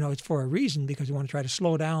 But, it's for a reason, because we want to try to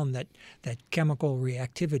slow down that chemical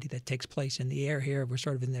reactivity that takes place in the air here. We're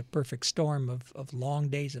sort of in the perfect storm of long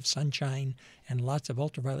days of sunshine and lots of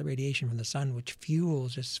ultraviolet radiation from the sun, which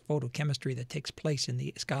fuels this photochemistry that takes place in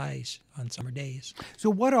the skies on summer days. So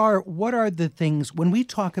what are the things, when we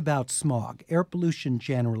talk about smog, air pollution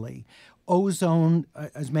generally, ozone,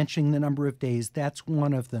 as mentioning the number of days, that's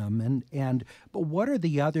one of them. But what are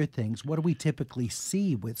the other things? What do we typically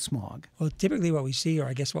see with smog? Well, typically what we see, or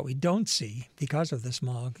I guess what we don't see because of the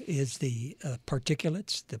smog, is the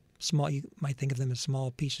particulates, the small, you might think of them as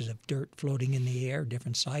small pieces of dirt floating in the air,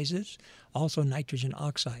 different sizes. Also nitrogen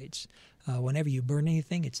oxides. Whenever you burn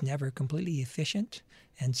anything, it's never completely efficient,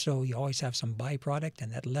 and so you always have some byproduct,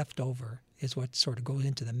 and that leftover is what sort of goes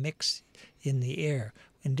into the mix in the air.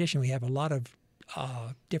 In addition, we have a lot of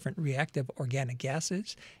different reactive organic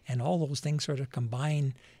gases, and all those things sort of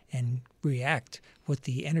combine and react with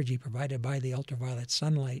the energy provided by the ultraviolet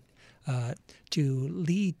sunlight to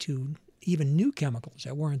lead to even new chemicals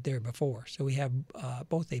that weren't there before. So we have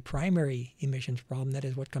both a primary emissions problem, that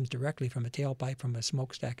is what comes directly from a tailpipe, from a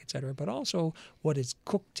smokestack, et cetera, but also what is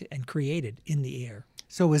cooked and created in the air.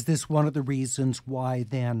 So is this one of the reasons why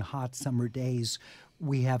then hot summer days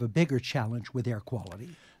we have a bigger challenge with air quality?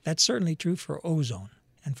 That's certainly true for ozone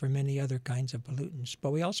and for many other kinds of pollutants.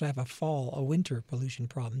 But we also have a winter pollution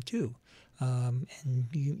problem too. And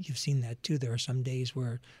you've seen that too. There are some days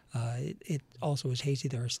where it also is hazy.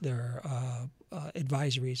 There are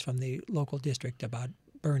advisories from the local district about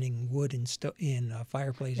burning wood in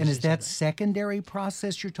fireplaces. And is that secondary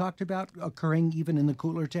process you're talking about occurring even in the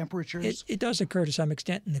cooler temperatures? It does occur to some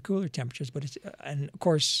extent in the cooler temperatures, but and of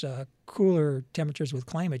course cooler temperatures with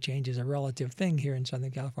climate change is a relative thing here in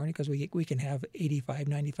Southern California, because we can have 85,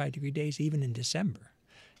 95 degree days even in December,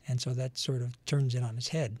 and so that sort of turns it on its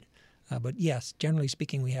head. But yes, generally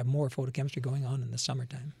speaking, we have more photochemistry going on in the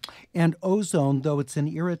summertime. And ozone, though it's an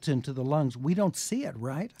irritant to the lungs, we don't see it,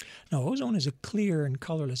 right? No, ozone is a clear and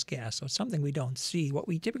colorless gas, so it's something we don't see. What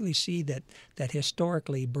we typically see that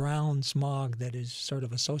historically brown smog that is sort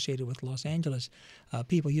of associated with Los Angeles,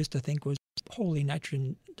 people used to think was wholly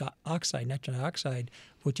nitrogen dioxide,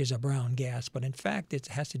 which is a brown gas. But in fact, it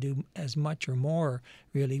has to do as much or more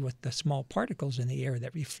really with the small particles in the air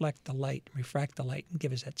that refract the light, and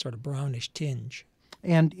give us that sort of brownish tinge.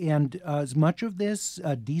 And is much of this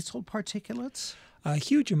diesel particulates? A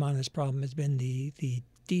huge amount of this problem has been the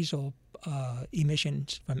diesel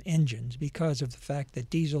emissions from engines, because of the fact that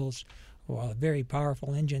diesels, while very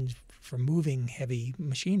powerful engines for moving heavy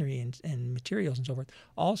machinery and materials and so forth,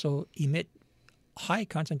 also emit high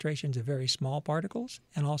concentrations of very small particles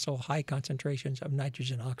and also high concentrations of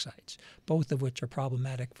nitrogen oxides, both of which are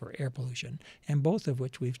problematic for air pollution, and both of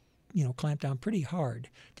which we've clamped down pretty hard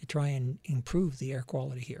to try and improve the air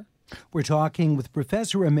quality here. We're talking with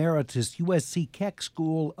Professor Emeritus, USC Keck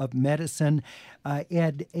School of Medicine,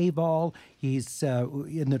 Ed Avall. He's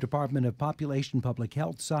in the Department of Population Public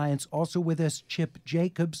Health Science. Also with us, Chip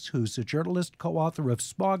Jacobs, who's a journalist, co-author of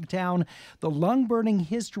Smogtown, The Lung-Burning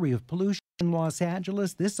History of Pollution in Los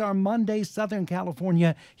Angeles. This is our Monday Southern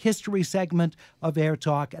California history segment of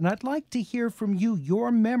AirTalk. And I'd like to hear from you, your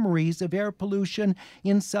memories of air pollution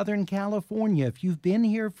in Southern California. If you've been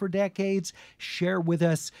here for decades, share with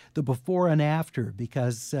us the before and after,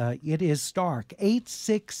 because it is stark.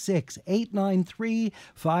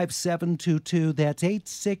 866-893-5722. That's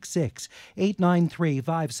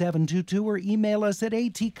 866-893-5722. Or email us at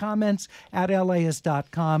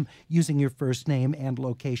atcomments@las.com using your first name and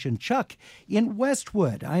location. Chuck in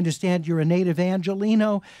Westwood, I understand you're a native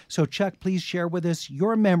Angelino. So, Chuck, please share with us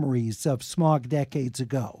your memories of smog decades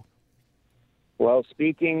ago. Well,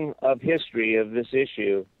 speaking of history of this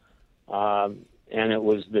issue, and it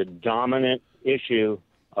was the dominant issue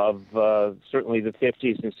of certainly the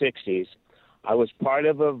 50s and 60s. I was part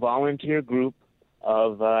of a volunteer group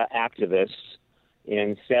of activists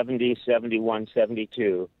in 70, 71,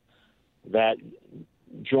 72 that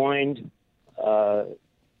joined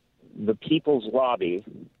the People's Lobby,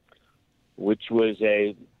 which was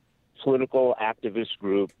a political activist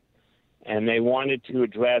group, and they wanted to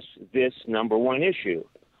address this number one issue,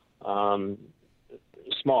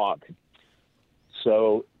 smog.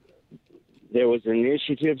 So there was an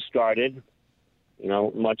initiative started,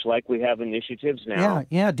 much like we have initiatives now.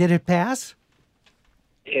 Yeah. Did it pass?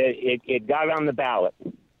 It got on the ballot.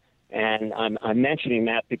 And I'm mentioning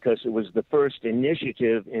that because it was the first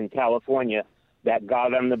initiative in California that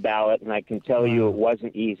got on the ballot, and I can tell you it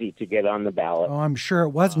wasn't easy to get on the ballot. Oh, I'm sure it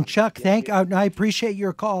wasn't. Chuck, I appreciate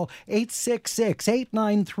your call.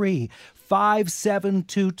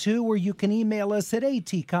 866-893-5722, or you can email us at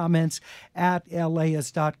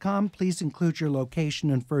atcomments@laist.com. Please include your location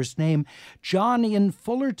and first name. John in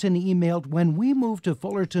Fullerton emailed, when we moved to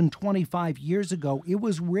Fullerton 25 years ago, it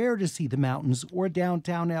was rare to see the mountains or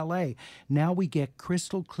downtown L.A. Now we get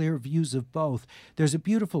crystal clear views of both. There's a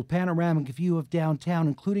beautiful panoramic view of downtown,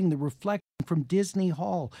 including the reflection from Disney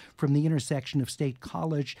Hall from the intersection of State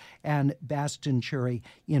College and Baston Cherry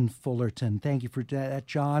in Fullerton. Thank you for that,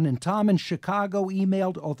 John. And Tom in Chicago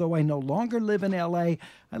emailed, although I no longer live in L.A.,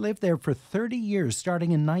 I lived there for 30 years,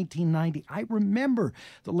 starting in 1990. I remember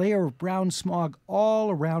the layer of brown smog all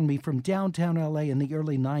around me from downtown L.A. in the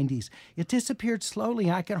early 90s. It disappeared slowly.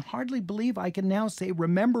 I can hardly believe I can now say,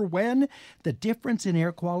 remember when? The difference in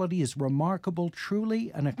air quality is remarkable,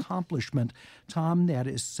 truly an accomplishment. Tom, that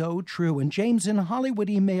is so true. And James in Hollywood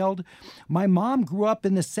emailed, my mom grew up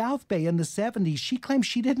in the South Bay in the 70s. She claims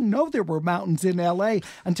she didn't know there were mountains in L.A.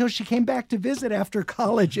 until she came back to visit after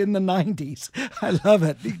college in the 90s. I love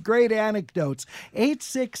it. Great anecdotes.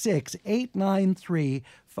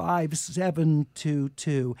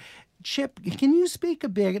 866-893-5722. Chip, can you speak a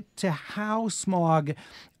bit to how smog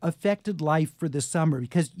affected life for the summer?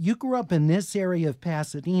 Because you grew up in this area of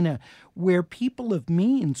Pasadena where people of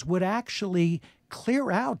means would actually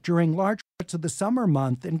clear out during large parts of the summer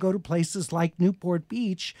month and go to places like Newport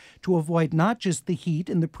Beach to avoid not just the heat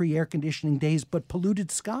and the pre-air conditioning days, but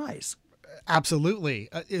polluted skies. Absolutely.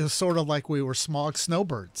 It was sort of like we were smog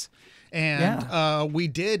snowbirds. And we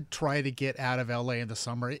did try to get out of LA in the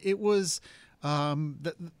summer. It was, even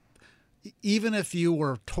if you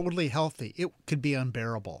were totally healthy, it could be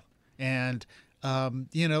unbearable. And,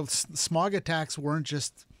 smog attacks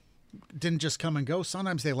didn't just come and go.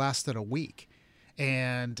 Sometimes they lasted a week.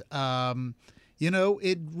 And,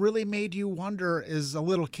 it really made you wonder as a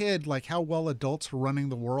little kid, like how well adults were running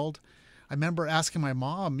the world. I remember asking my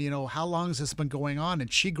mom, how long has this been going on?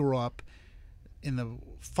 And she grew up in the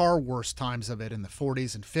far worse times of it in the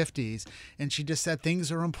 40s and 50s. And she just said things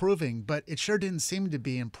are improving, but it sure didn't seem to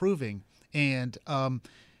be improving. And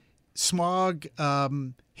smog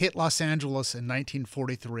hit Los Angeles in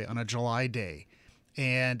 1943 on a July day.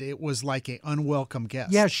 And it was like an unwelcome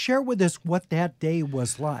guest. Yeah, share with us what that day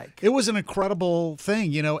was like. It was an incredible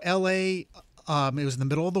thing. L.A., it was in the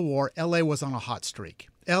middle of the war. L.A. was on a hot streak.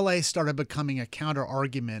 L.A. started becoming a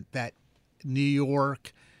counter-argument that New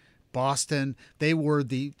York, Boston, they were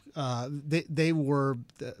the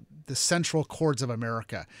central chords of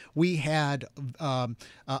America. We had a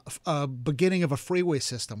beginning of a freeway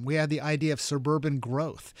system. We had the idea of suburban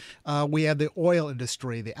growth. We had the oil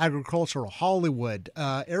industry, the agricultural, Hollywood,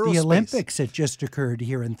 aerospace. The Olympics had just occurred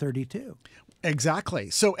here in 32.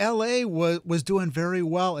 Exactly. So L.A. was doing very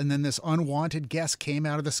well, and then this unwanted guest came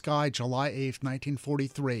out of the sky July 8th,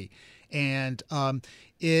 1943, and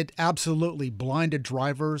it absolutely blinded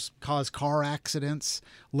drivers, caused car accidents,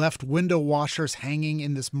 left window washers hanging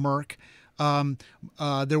in this murk.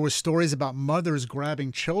 There were stories about mothers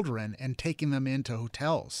grabbing children and taking them into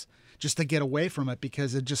hotels just to get away from it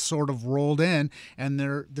because it just sort of rolled in and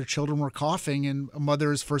their children were coughing, and a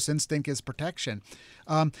mother's first instinct is protection.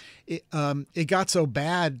 It got so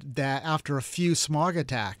bad that after a few smog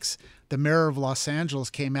attacks, the mayor of Los Angeles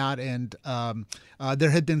came out and there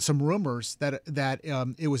had been some rumors that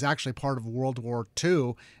it was actually part of World War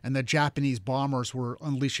II, and the Japanese bombers were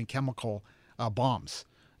unleashing chemical bombs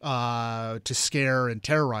to scare and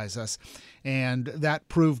terrorize us. And that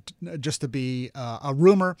proved just to be a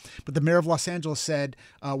rumor. But the mayor of Los Angeles said,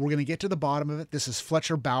 we're going to get to the bottom of it. This is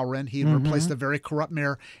Fletcher Bowron. He replaced a very corrupt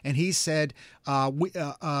mayor. And he said,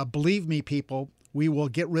 believe me, people, we will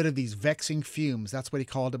get rid of these vexing fumes. That's what he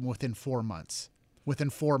called them within 4 months. Within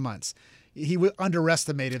 4 months.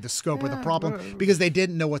 underestimated the scope of the problem because they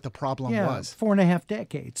didn't know what the problem was. 4.5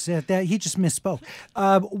 decades. That he just misspoke.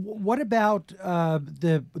 What about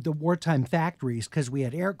the wartime factories? Because we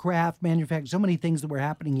had aircraft manufacturing, so many things that were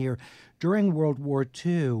happening here during World War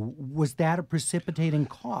II. Was that a precipitating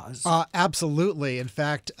cause? Absolutely. In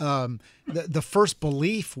fact, the first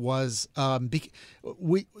belief was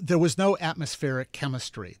there was no atmospheric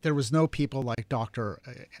chemistry. There was no people like Dr.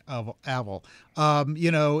 Avil.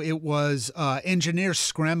 It was engineers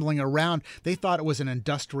scrambling around. They thought it was an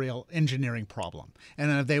industrial engineering problem,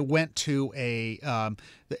 and if they went to a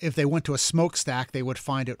smokestack, they would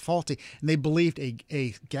find it faulty. And they believed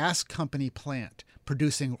a gas company plant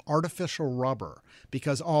producing artificial rubber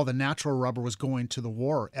because all the natural rubber was going to the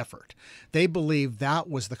war effort. They believed that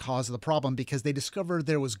was the cause of the problem because they discovered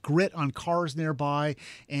there was grit on cars nearby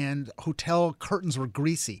and hotel curtains were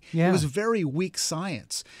greasy. Yeah. It was very weak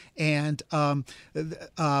science. And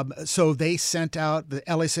so they sent out the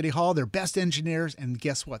LA City Hall, their best engineers, and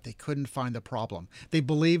guess what? They couldn't find the problem. They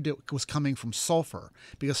believed it was coming from sulfur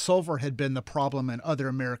because sulfur had been the problem in other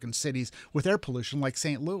American cities with air pollution like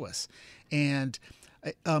St. Louis. And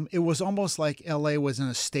it was almost like LA was in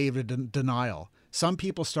a state of denial. Some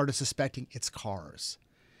people started suspecting it's cars.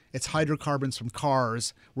 It's hydrocarbons from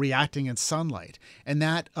cars reacting in sunlight. And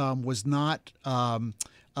that was not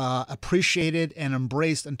appreciated and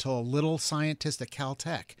embraced until a little scientist at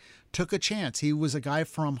Caltech took a chance. He was a guy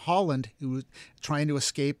from Holland who was trying to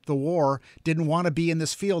escape the war, didn't want to be in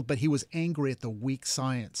this field, but he was angry at the weak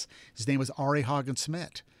science. His name was Ari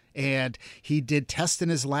Hagen-Smit. And he did tests in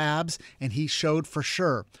his labs, and he showed for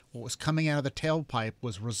sure what was coming out of the tailpipe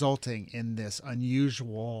was resulting in this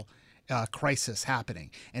unusual crisis happening.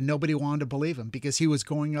 And nobody wanted to believe him because he was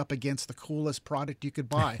going up against the coolest product you could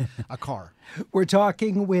buy, a car. We're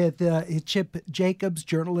talking with Chip Jacobs,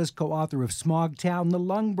 journalist, co-author of Smogtown, The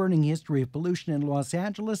Lung-Burning History of Pollution in Los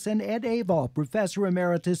Angeles, and Ed Avall, Professor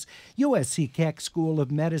Emeritus, USC Keck School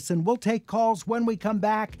of Medicine. We'll take calls when we come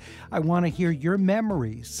back. I want to hear your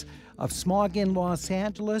memories of smog in Los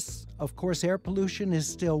Angeles. Of course, air pollution is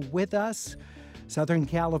still with us. Southern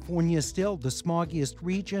California is still the smoggiest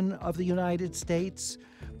region of the United States,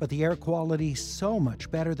 but the air quality is so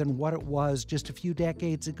much better than what it was just a few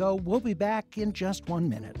decades ago. We'll be back in just 1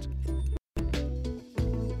 minute.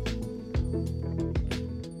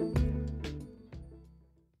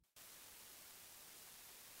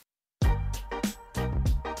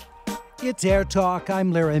 It's Air Talk.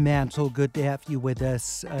 I'm Larry Mantle. Good to have you with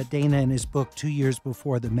us. Dana, in his book, 2 Years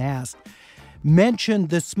Before the Mask, mentioned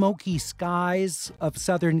the smoky skies of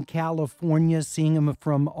Southern California, seeing them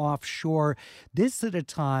from offshore. This at a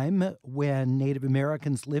time when Native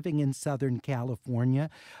Americans living in Southern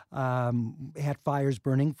California had fires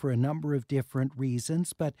burning for a number of different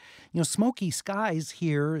reasons. But, smoky skies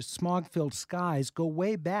here, smog-filled skies, go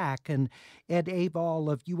way back. And Ed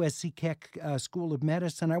Avall of USC Keck School of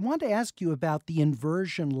Medicine, I want to ask you about the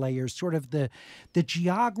inversion layers, sort of the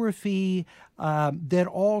geography that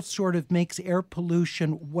all sort of makes air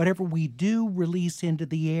pollution, whatever we do release into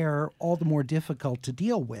the air, all the more difficult to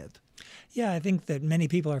deal with. Yeah, I think that many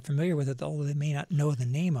people are familiar with it, although they may not know the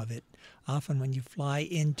name of it. Often when you fly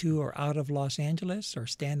into or out of Los Angeles or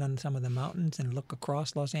stand on some of the mountains and look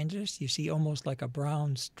across Los Angeles, you see almost like a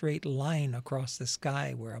brown straight line across the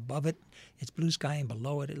sky, where above it it's blue sky and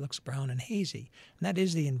below it looks brown and hazy. And that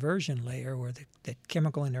is the inversion layer, where the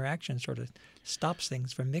chemical interaction sort of stops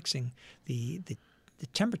things from mixing. The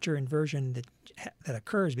temperature inversion that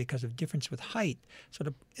occurs because of difference with height sort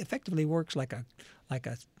of effectively works like a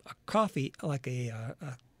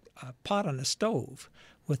pot on a stove,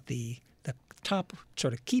 with the top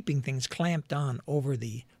sort of keeping things clamped on over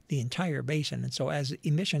the entire basin. And so as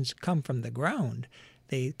emissions come from the ground,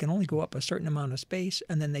 they can only go up a certain amount of space,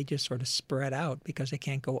 and then they just sort of spread out because they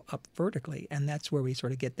can't go up vertically. And that's where we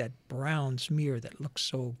sort of get that brown smear that looks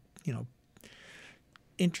so,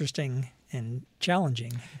 interesting and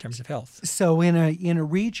challenging in terms of health. So in a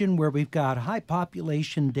region where we've got high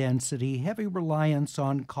population density, heavy reliance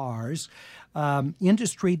on cars,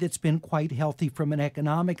 industry that's been quite healthy from an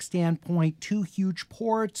economic standpoint, 2 huge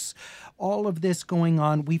ports, all of this going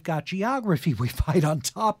on, we've got geography we fight on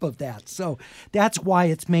top of that. So that's why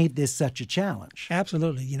it's made this such a challenge.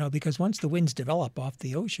 Absolutely, because once the winds develop off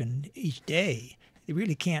the ocean each day, they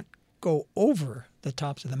really can't go over the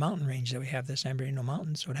tops of the mountain range that we have, the San Bernardino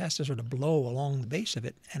Mountains. So it has to sort of blow along the base of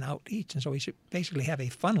it and out each. And so we should basically have a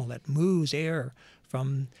funnel that moves air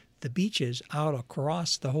from the beaches out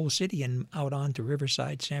across the whole city and out onto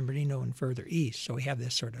Riverside, San Bernardino, and further east. So we have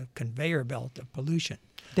this sort of conveyor belt of pollution.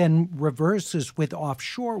 then reverses with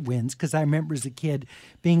offshore winds, because I remember as a kid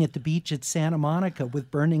being at the beach at Santa Monica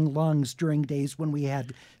with burning lungs during days when we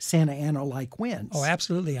had Santa Ana-like winds. Oh,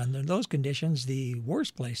 absolutely. Under those conditions, the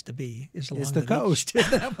worst place to be is along the coast.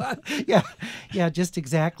 Yeah, just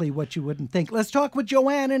exactly what you wouldn't think. Let's talk with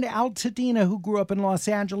Joanne in Altadena, who grew up in Los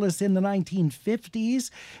Angeles in the 1950s.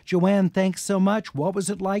 Joanne, thanks so much. What was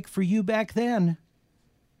it like for you back then?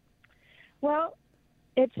 Well,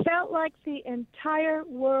 it felt like the entire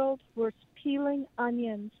world was peeling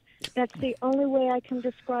onions. That's the only way I can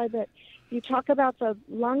describe it. You talk about the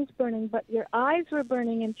lungs burning, but your eyes were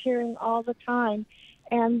burning and tearing all the time.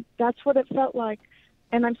 And that's what it felt like.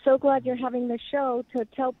 And I'm so glad you're having this show to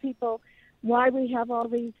tell people why we have all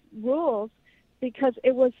these rules, because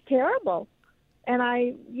it was terrible. And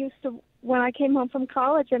I used to, when I came home from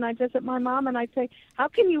college and I'd visit my mom and I'd say, how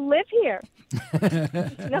can you live here?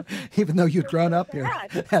 Even though you'd grown up here.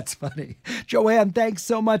 That's funny. Joanne, thanks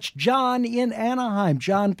so much. John in Anaheim.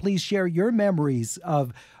 John, please share your memories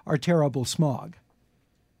of our terrible smog.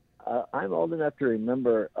 I'm old enough to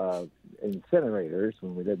remember incinerators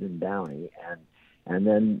when we lived in Downey, and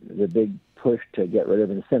then the big push to get rid of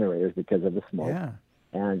incinerators because of the smoke. Yeah.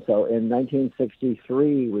 And so in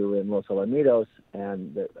 1963, we were in Los Alamitos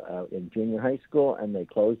and in junior high school, and they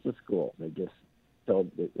closed the school. They just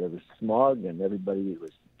told that there was smog, and everybody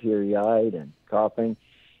was teary-eyed and coughing.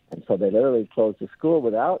 And so they literally closed the school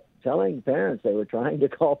without telling parents. They were trying to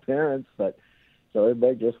call parents, but so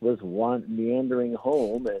everybody just was meandering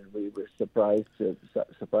home, and we were surprised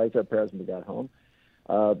our parents when we got home.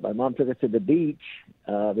 My mom took us to the beach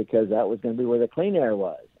because that was going to be where the clean air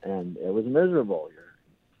was, and it was miserable. You're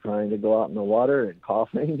trying to go out in the water and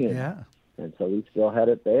coughing, and so we still had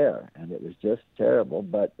it there, and it was just terrible.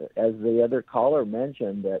 But as the other caller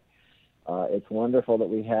mentioned, that it's wonderful that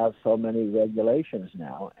we have so many regulations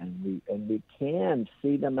now, and we can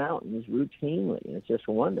see the mountains routinely, and it's just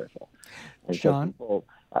wonderful. And Sean, so people,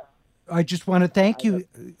 I just want to thank you.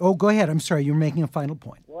 Oh, go ahead. I'm sorry. You're making a final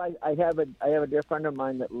point. Well, I have a dear friend of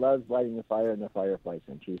mine that loves lighting the fire in the fireplace,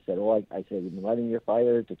 and she said, "Well, I said, you've been lighting your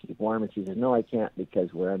fire to keep warm," and she says, "No, I can't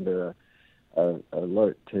because we're under a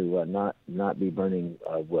alert to not be burning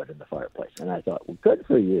wood in the fireplace." And I thought, well, good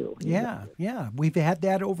for you. Yeah. We've had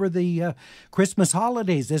that over the Christmas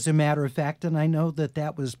holidays, as a matter of fact, and I know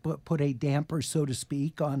that was put a damper, so to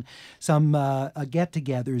speak, on some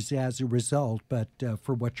get-togethers as a result. But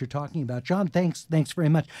for what you're talking about, John, thanks very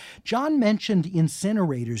much. John mentioned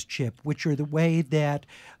incinerators, Chip, which are the way that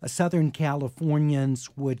Southern Californians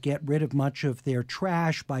would get rid of much of their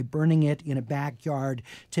trash by burning it in a backyard,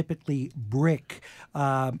 typically brick,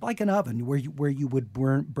 like an oven where you would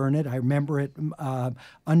burn it. I remember it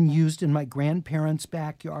unused in my grandparents'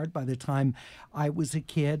 backyard by the time I was a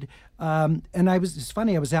kid. And it's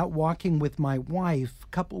funny, I was out walking with my wife a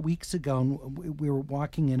couple of weeks ago, and we were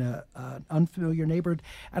walking in an unfamiliar neighborhood,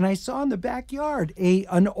 and I saw in the backyard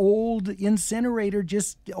an old incinerator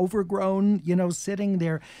just overgrown, sitting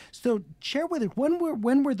there. So share with it,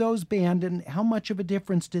 when were those banned, and how much of a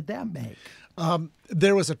difference did that make?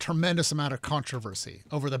 There was a tremendous amount of controversy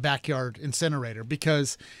over the backyard incinerator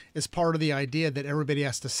because as part of the idea that everybody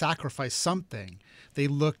has to sacrifice something, they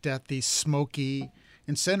looked at these smoky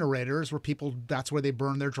incinerators where that's where they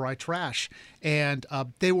burn their dry trash. And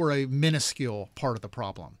they were a minuscule part of the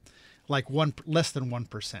problem, like less than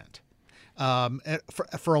 1%.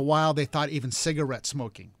 For a while, they thought even cigarette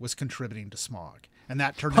smoking was contributing to smog. And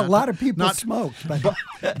that turned out a lot of people smoked,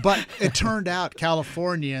 but it turned out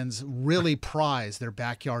Californians really prize their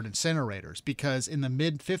backyard incinerators because in the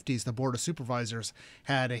mid-50s, the Board of Supervisors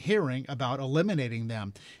had a hearing about eliminating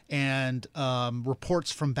them, and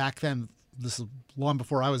reports from back then, this is long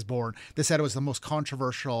before I was born, they said it was the most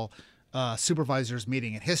controversial supervisors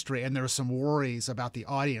meeting in history, and there were some worries about the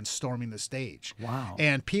audience storming the stage. Wow!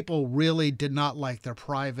 And people really did not like their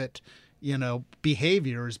private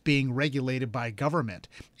behaviors being regulated by government.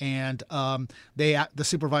 And the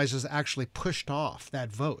supervisors actually pushed off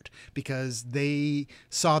that vote because they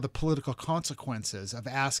saw the political consequences of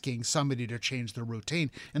asking somebody to change their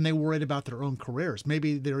routine, and they worried about their own careers,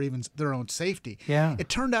 maybe their own safety. Yeah. It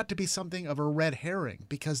turned out to be something of a red herring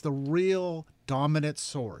because the real dominant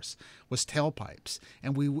source was tailpipes,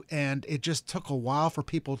 and it just took a while for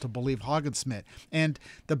people to believe Haagen-Smit. And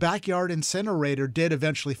the backyard incinerator did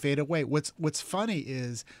eventually fade away. What's funny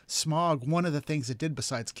is smog, one of the things it did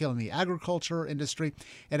besides killing the agriculture industry,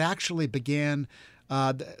 it actually began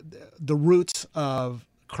the roots of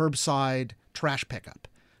curbside trash pickup.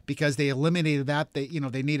 because they eliminated that. They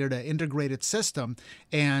needed an integrated system.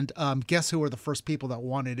 And guess who were the first people that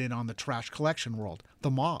wanted in on the trash collection world? The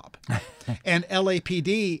mob. And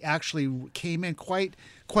LAPD actually came in quite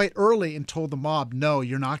early and told the mob, no,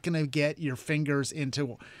 you're not going to get your fingers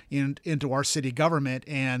into our city government.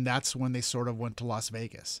 And that's when they sort of went to Las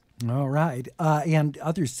Vegas. All right. And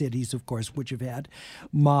other cities, of course, which have had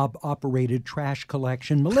mob-operated trash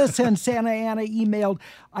collection. Melissa in Santa Ana emailed,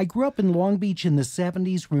 I grew up in Long Beach in the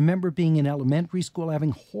 70s. Remember being in elementary school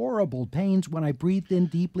having horrible pains when I breathed in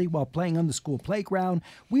deeply while playing on the school playground.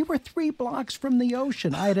 We were 3 blocks from the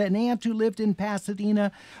ocean. I had an aunt who lived in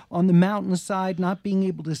Pasadena on the mountainside, not being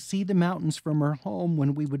able to see the mountains from her home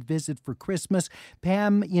when we would visit for Christmas.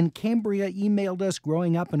 Pam in Cambria emailed us,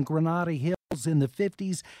 growing up in Granada Hills in the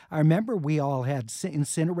 50s. I remember we all had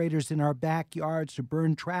incinerators in our backyards to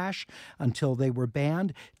burn trash until they were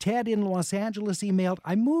banned. Ted in Los Angeles emailed,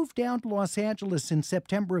 I moved down to Los Angeles in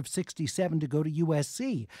September of 67 to go to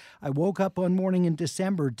USC. I woke up one morning in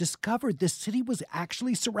December, discovered the city was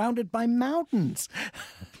actually surrounded by mountains.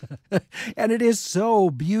 And it is so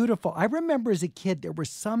beautiful. I remember as a kid, there were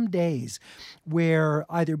some days where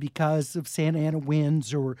either because of Santa Ana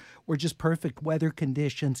winds or just perfect weather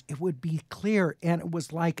conditions, it would be clear, and it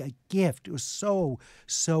was like a gift. It was so,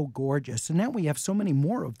 so gorgeous. And now we have so many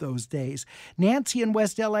more of those days. Nancy in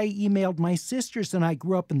West LA emailed, my sisters and I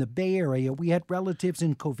grew up in the Bay Area. We had relatives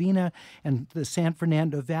in Covina and the San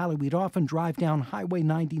Fernando Valley. We'd often drive down Highway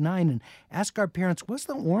 99 and ask our parents, what's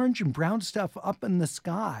the orange and brown stuff up in the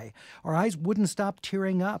sky? Our eyes wouldn't stop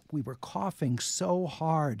tearing up. We were coughing so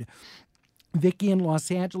hard. Vicky in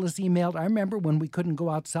Los Angeles emailed, I remember when we couldn't go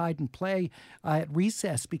outside and play at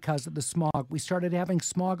recess because of the smog. We started having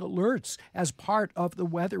smog alerts as part of the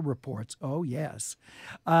weather reports. Oh, yes.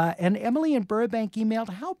 And Emily in Burbank emailed,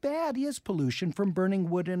 how bad is pollution from burning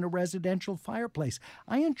wood in a residential fireplace?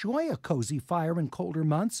 I enjoy a cozy fire in colder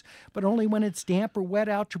months, but only when it's damp or wet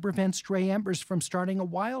out to prevent stray embers from starting a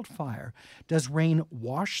wildfire. Does rain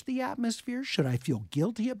wash the atmosphere? Should I feel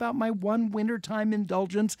guilty about my one wintertime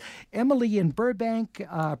indulgence? Emily in Burbank,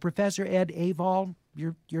 Professor Ed Avall,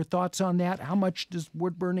 your thoughts on that? How much does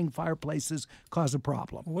wood-burning fireplaces cause a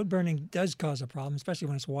problem? Wood burning does cause a problem, especially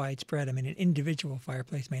when it's widespread. I mean, an individual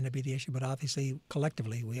fireplace may not be the issue, but obviously,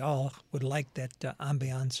 collectively, we all would like that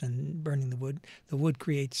ambiance and burning the wood. The wood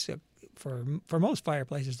creates, for most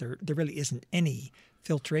fireplaces, there really isn't any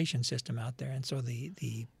filtration system out there, and so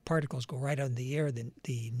the particles go right out in the air.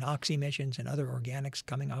 The NOx emissions and other organics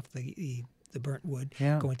coming off the burnt wood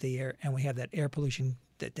go into the air, and we have that air pollution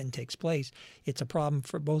that then takes place. It's a problem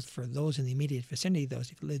for those in the immediate vicinity, those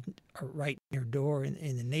who live right near your door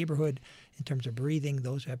in the neighborhood in terms of breathing,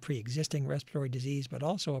 those who have pre-existing respiratory disease, but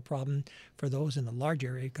also a problem for those in the large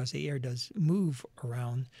area because the air does move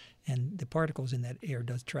around and the particles in that air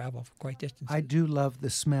does travel for quite distances. I do love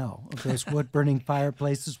the smell of those wood-burning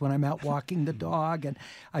fireplaces when I'm out walking the dog and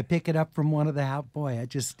I pick it up from one of the house. Boy,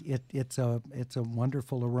 it's a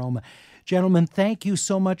wonderful aroma. Gentlemen, thank you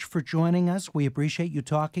so much for joining us. We appreciate you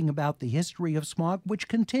talking about the history of smog, which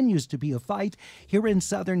continues to be a fight here in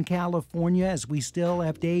Southern California as we still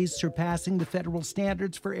have days surpassing the federal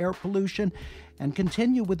standards for air pollution and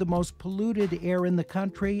continue with the most polluted air in the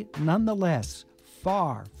country. Nonetheless,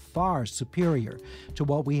 far, far superior to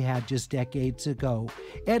what we had just decades ago.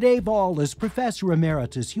 Ed Avall is Professor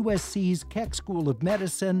Emeritus, USC's Keck School of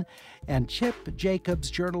Medicine, and Chip Jacobs,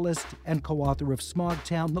 journalist and co-author of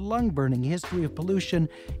Smogtown, The Lung-Burning History of Pollution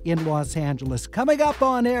in Los Angeles. Coming up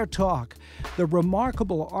on AirTalk, the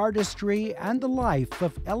remarkable artistry and the life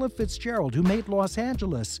of Ella Fitzgerald, who made Los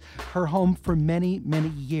Angeles her home for many, many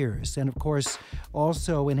years, and of course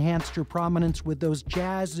also enhanced her prominence with those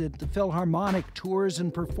jazz at the Philharmonic tours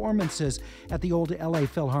and performances at the old LA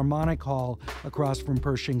Philharmonic Hall across from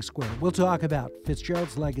Pershing Square. We'll talk about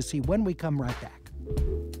Fitzgerald's legacy when we come right back.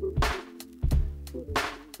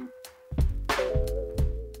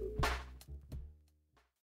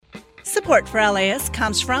 Support for LAist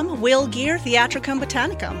comes from Will Gear Theatricum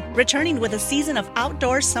Botanicum, returning with a season of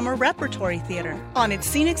outdoor summer repertory theater on its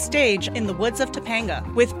scenic stage in the woods of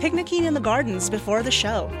Topanga, with picnicking in the gardens before the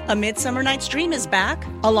show. A Midsummer Night's Dream is back,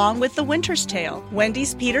 along with The Winter's Tale,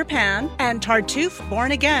 Wendy's Peter Pan, and Tartuffe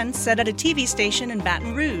Born Again, set at a TV station in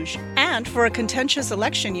Baton Rouge. And for a contentious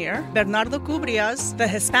election year, Bernardo Cubria's The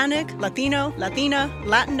Hispanic, Latino, Latina,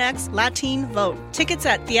 Latinx, Latin Vote. Tickets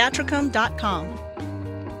at theatricum.com.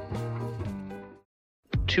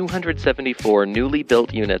 274 newly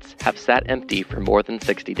built units have sat empty for more than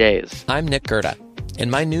 60 days. I'm Nick Gerda. In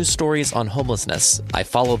my news stories on homelessness, I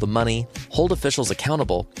follow the money, hold officials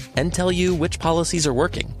accountable, and tell you which policies are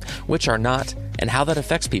working, which are not, and how that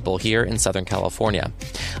affects people here in Southern California.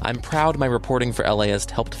 I'm proud my reporting for LAist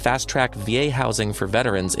helped fast-track VA housing for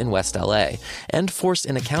veterans in West LA and forced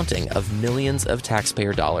an accounting of millions of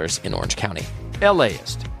taxpayer dollars in Orange County.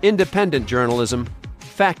 LAist, independent journalism,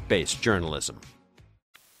 fact-based journalism.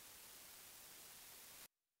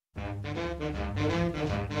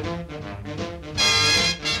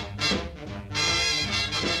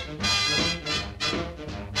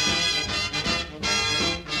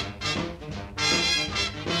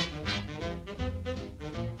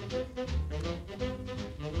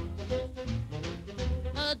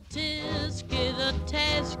 A tisket, a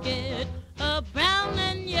tasket, a brown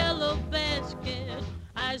and yellow basket.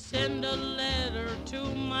 I send a letter to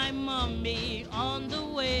my mommy. On the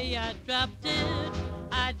way I dropped it.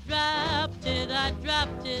 I dropped it, I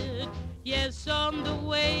dropped it. Yes, on the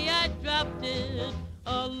way I dropped it.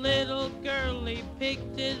 A little girlie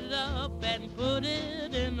picked it up and put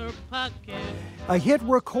it in her pocket. A hit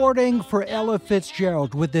recording for Ella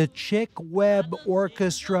Fitzgerald with the Chick Webb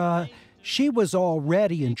Orchestra. She was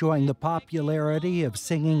already enjoying the popularity of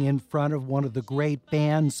singing in front of one of the great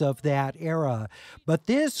bands of that era. But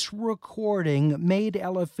this recording made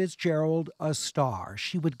Ella Fitzgerald a star.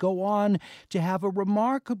 She would go on to have a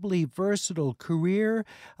remarkably versatile career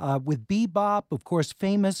with bebop, of course,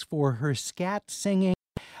 famous for her scat singing.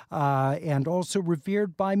 And also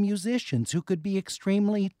revered by musicians who could be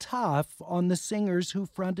extremely tough on the singers who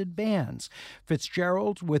fronted bands.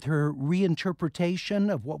 Fitzgerald, with her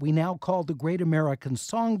reinterpretation of what we now call the Great American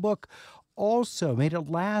Songbook, also made a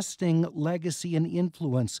lasting legacy and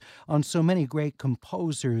influence on so many great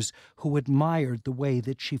composers who admired the way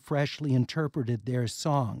that she freshly interpreted their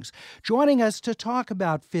songs. Joining us to talk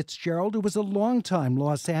about Fitzgerald, who was a longtime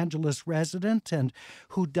Los Angeles resident and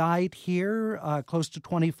who died here close to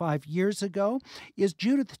 25 years ago, is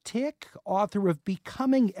Judith Tick, author of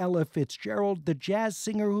Becoming Ella Fitzgerald, the jazz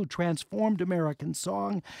singer who transformed American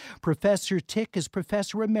song. Professor Tick is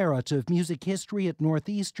Professor Emerita of Music History at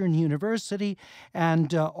Northeastern University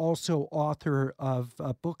and also author of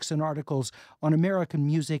books and articles on American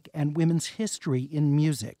music and women's history in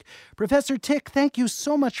music. Professor Tick, thank you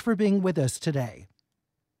so much for being with us today.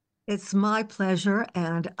 It's my pleasure,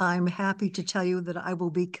 and I'm happy to tell you that I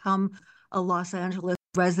will become a Los Angeles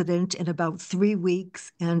resident in about 3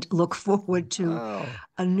 weeks and look forward to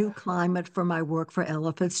a new climate for my work for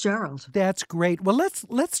Ella Fitzgerald. That's great. Well,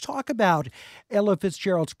 let's talk about Ella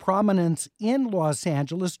Fitzgerald's prominence in Los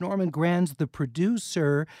Angeles. Norman Granz, the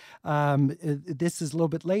producer, this is a little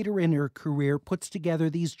bit later in her career, puts together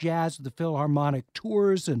these jazz, the Philharmonic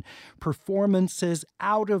tours and performances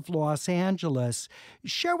out of Los Angeles.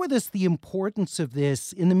 Share with us the importance of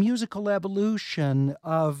this in the musical evolution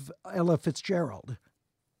of Ella Fitzgerald.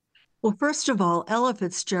 Well, first of all, Ella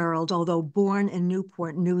Fitzgerald, although born in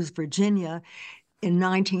Newport News, Virginia, in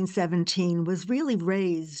 1917, was really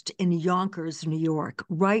raised in Yonkers, New York,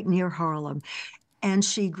 right near Harlem. And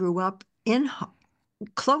she grew up in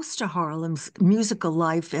close to Harlem's musical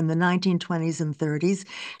life in the 1920s and 30s.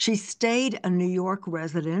 She stayed a New York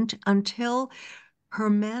resident until her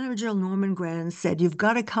manager, Norman Granz, said, "You've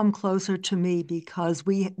got to come closer to me because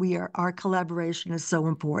our collaboration is so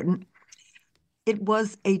important." It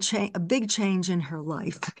was a big change in her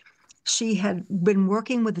life. She had been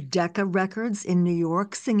working with Decca Records in New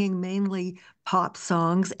York, singing mainly pop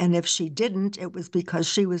songs, and if she didn't, it was because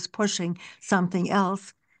she was pushing something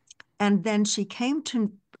else. And then she came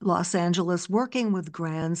to Los Angeles working with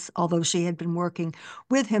Granz, although she had been working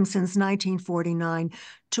with him since 1949,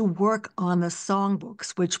 to work on the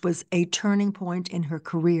songbooks, which was a turning point in her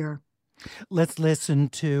career. Let's listen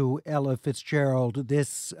to Ella Fitzgerald,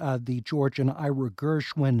 the George and Ira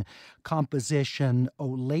Gershwin composition, "Oh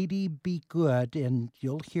Lady Be Good," and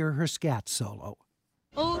you'll hear her scat solo.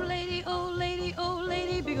 Oh lady, oh lady, oh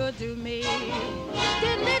lady, be good to me.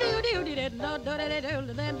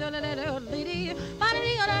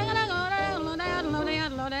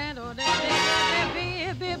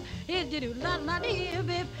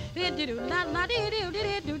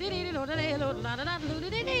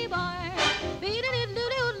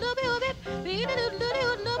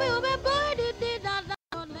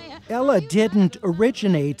 Ella didn't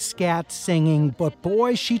originate scat singing, but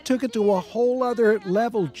boy, she took it to a whole other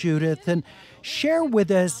level, Judith. And share with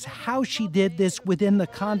us how she did this within the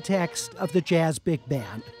context of the jazz big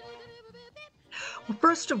band. Well,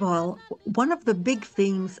 first of all, one of the big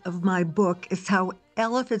themes of my book is how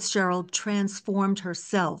Ella Fitzgerald transformed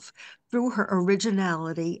herself through her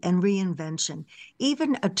originality and reinvention.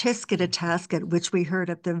 Even A Tisket, a Tasket, which we heard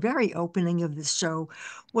at the very opening of the show,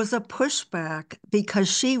 was a pushback because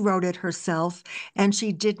she wrote it herself and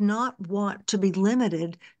she did not want to be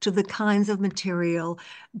limited to the kinds of material,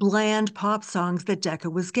 bland pop songs that Decca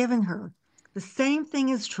was giving her. The same thing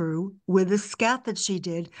is true with the scat that she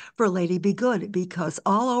did for Lady Be Good, because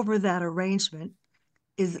all over that arrangement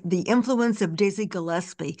is the influence of Dizzy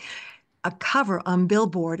Gillespie. A cover on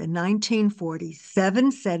Billboard in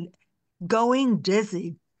 1947 said, "Going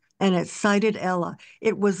Dizzy," and it cited Ella.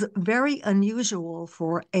 It was very unusual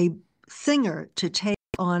for a singer to take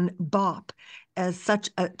on bop as such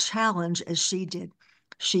a challenge as she did.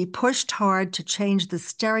 She pushed hard to change the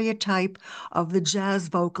stereotype of the jazz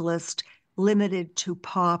vocalist limited to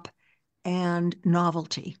pop and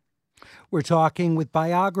novelty. We're talking with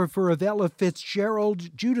biographer of Ella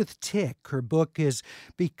Fitzgerald, Judith Tick. Her book is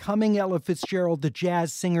Becoming Ella Fitzgerald, the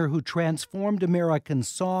Jazz Singer Who Transformed American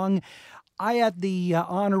Song. I had the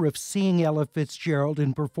honor of seeing Ella Fitzgerald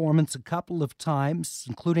in performance a couple of times,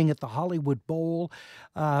 including at the Hollywood Bowl,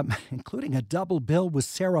 including a double bill with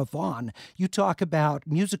Sarah Vaughan. You talk about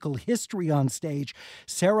musical history on stage.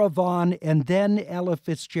 Sarah Vaughan and then Ella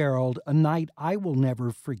Fitzgerald, a night I will never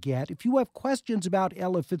forget. If you have questions about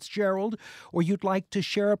Ella Fitzgerald or you'd like to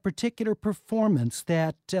share a particular performance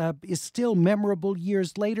that is still memorable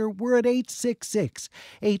years later, we're at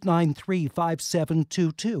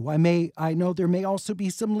 866-893-5722. I know there may also be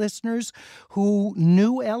some listeners who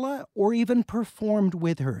knew Ella or even performed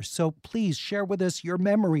with her. So please share with us your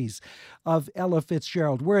memories of Ella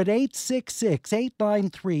Fitzgerald. We're at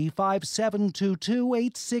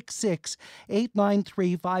 866-893-5722,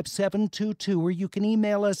 866-893-5722, or you can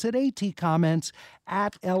email us at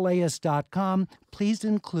atcomments@las.com. Please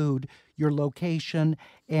include your location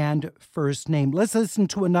and first name. Let's listen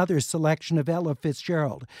to another selection of Ella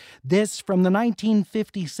Fitzgerald. This from the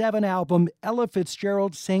 1957 album, Ella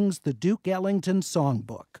Fitzgerald Sings the Duke Ellington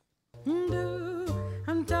Songbook.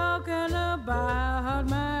 I'm talking about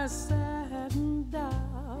my satin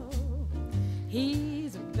doll.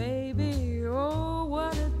 He's a baby, oh,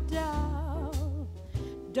 what a doll.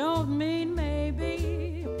 Don't mean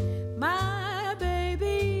maybe my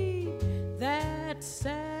baby, that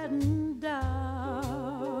satin doll.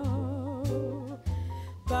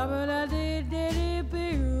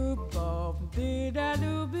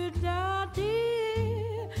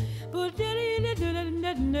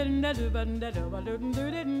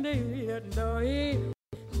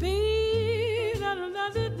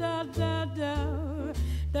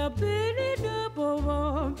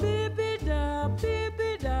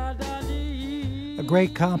 A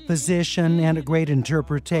great composition and a great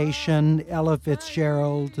interpretation, Ella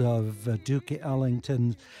Fitzgerald of Duke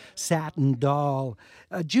Ellington's Satin Doll.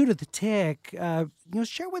 Judith Tick,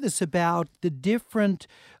 share with us about the different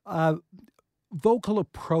vocal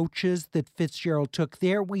approaches that Fitzgerald took.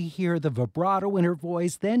 There we hear the vibrato in her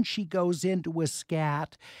voice, then she goes into a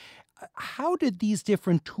scat. How did these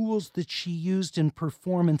different tools that she used in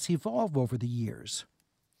performance evolve over the years?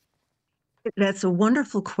 That's a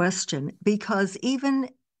wonderful question, because even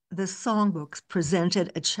the songbooks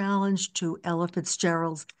presented a challenge to Ella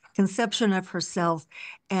Fitzgerald's conception of herself,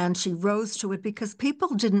 and she rose to it because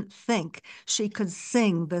people didn't think she could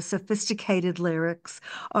sing the sophisticated lyrics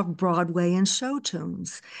of Broadway and show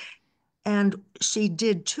tunes. And she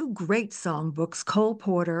did two great songbooks, Cole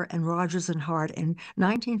Porter and Rodgers and Hart, in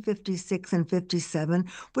 1956 and 57,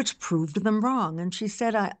 which proved them wrong. And she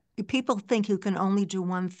said, people think you can only do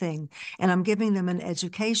one thing, and I'm giving them an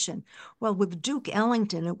education. Well, with Duke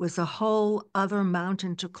Ellington, it was a whole other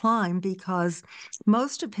mountain to climb, because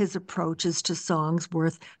most of his approaches to songs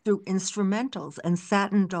were through instrumentals, and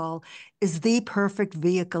Satin Doll is the perfect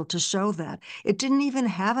vehicle to show that. It didn't even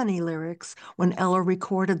have any lyrics when Ella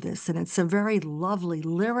recorded this, and it's a very lovely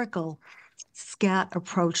lyrical scat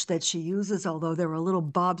approach that she uses, although there are little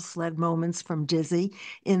bobsled moments from Dizzy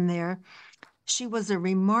in there. She was a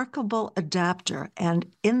remarkable adapter, and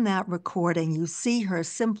in that recording, you see her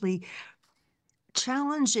simply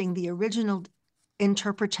challenging the original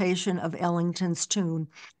interpretation of Ellington's tune,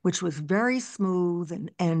 which was very smooth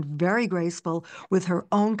and very graceful, with her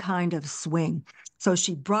own kind of swing. So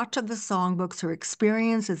she brought to the songbooks her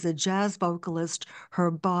experience as a jazz vocalist,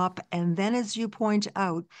 her bop, and then, as you point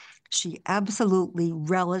out, she absolutely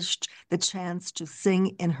relished the chance to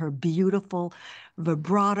sing in her beautiful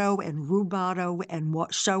vibrato and rubato and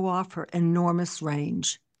show off her enormous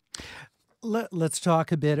range. Let's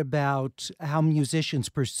talk a bit about how musicians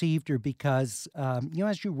perceived her because,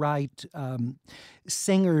 as you write,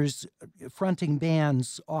 singers fronting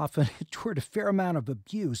bands often endured a fair amount of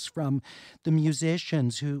abuse from the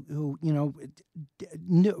musicians who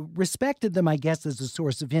respected them, I guess, as a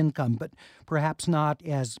source of income, but perhaps not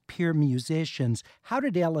as peer musicians. How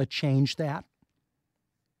did Ella change that?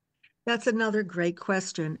 That's another great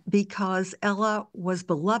question because Ella was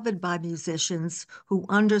beloved by musicians who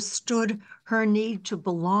understood her need to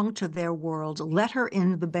belong to their world, let her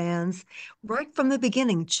into the bands. Right from the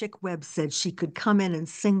beginning, Chick Webb said she could come in and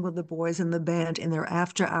sing with the boys in the band in their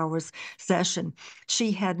after-hours session.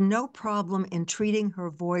 She had no problem in treating her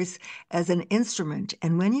voice as an instrument.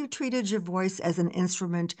 And when you treated your voice as an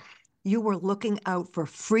instrument, you were looking out for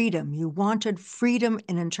freedom. You wanted freedom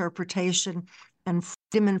in interpretation and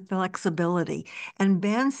freedom and flexibility. And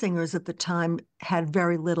band singers at the time had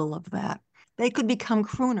very little of that. They could become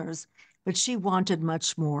crooners, but she wanted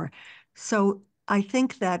much more. So I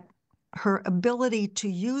think that her ability to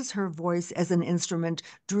use her voice as an instrument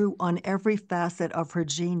drew on every facet of her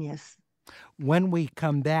genius. When we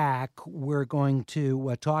come back, we're going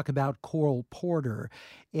to talk about Cole Porter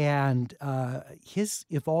and his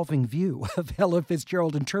evolving view of Ella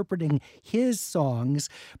Fitzgerald interpreting his songs.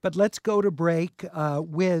 But let's go to break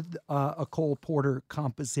with a Cole Porter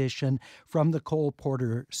composition from the Cole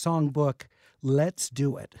Porter songbook, Let's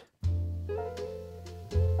Do It.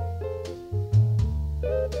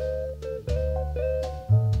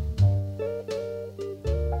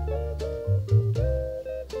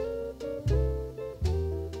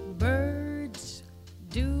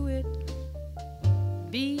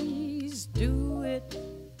 Bees do it,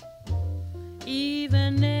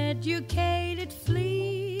 even educated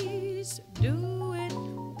fleas do it.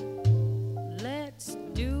 Let's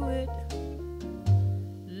do it.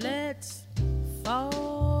 Let's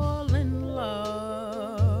fall in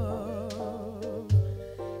love.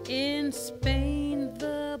 In Spain,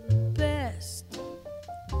 the best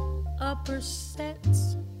upper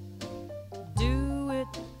sets do it.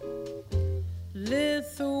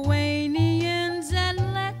 Lithuanians and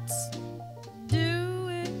let's do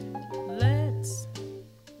it. Let's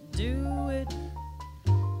do it.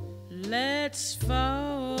 Let's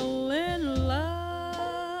fall in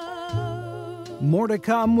love. More to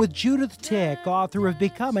come with Judith Tick, author of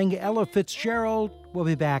Becoming Ella Fitzgerald. We'll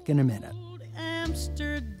be back in a minute.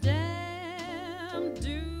 Amsterdam,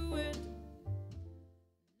 do it.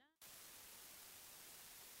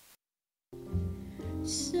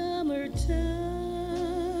 Summertime.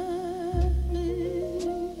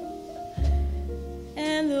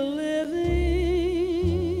 And the living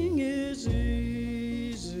is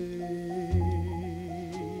easy.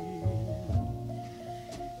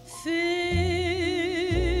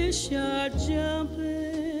 Fish are jumping,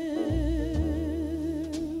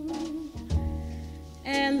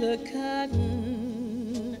 and the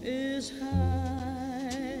cotton is high.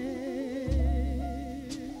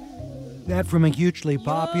 That from a hugely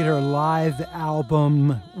popular live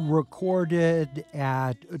album recorded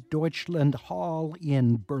at Deutschland Hall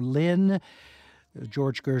in Berlin.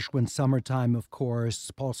 George Gershwin's Summertime, of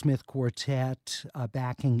course, Paul Smith Quartet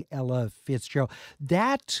backing Ella Fitzgerald.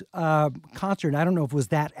 That concert, I don't know if it was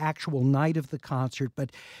that actual night of the concert,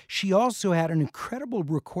 but she also had an incredible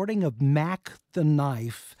recording of Mac the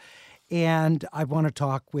Knife. And I want to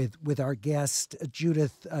talk with our guest,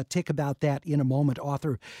 Judith Tick, about that in a moment.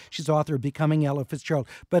 She's author of Becoming Ella Fitzgerald.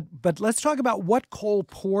 But let's talk about what Cole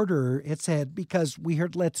Porter had said, because we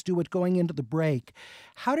heard Let's Do It going into the break.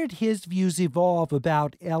 How did his views evolve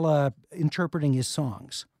about Ella interpreting his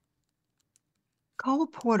songs? Cole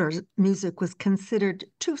Porter's music was considered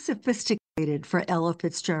too sophisticated for Ella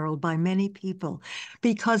Fitzgerald by many people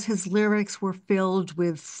because his lyrics were filled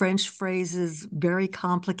with French phrases, very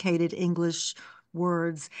complicated English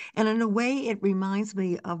words. And in a way, it reminds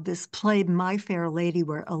me of this play, My Fair Lady,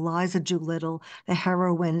 where Eliza Doolittle, the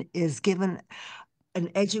heroine, is given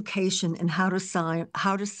an education in how to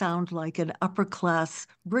sound like an upper-class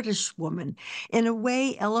British woman. In a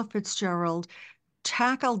way, Ella Fitzgerald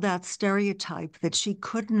tackled that stereotype that she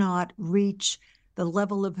could not reach the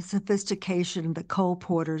level of sophistication that Cole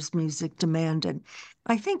Porter's music demanded.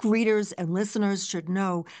 I think readers and listeners should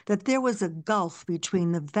know that there was a gulf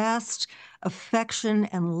between the vast affection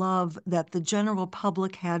and love that the general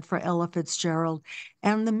public had for Ella Fitzgerald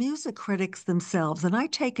and the music critics themselves. And I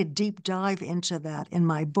take a deep dive into that in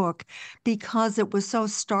my book because it was so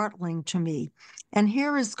startling to me. And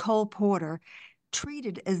here is Cole Porter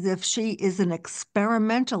treated as if she is an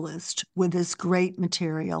experimentalist with this great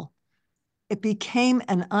material. It became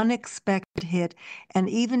an unexpected hit, and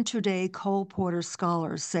even today, Cole Porter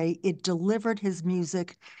scholars say it delivered his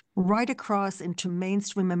music right across into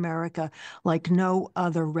mainstream America like no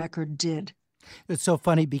other record did. It's so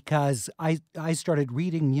funny because I started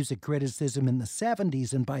reading music criticism in the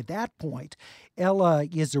 70s, and by that point, Ella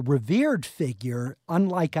is a revered figure,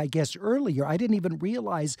 unlike, I guess, earlier. I didn't even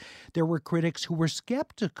realize there were critics who were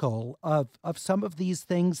skeptical of some of these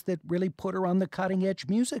things that really put her on the cutting edge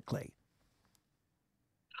musically.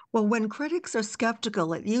 Well, when critics are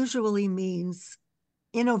skeptical, it usually means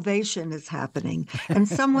innovation is happening and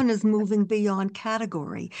someone is moving beyond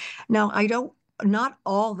category. Now, not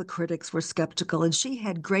all the critics were skeptical, and she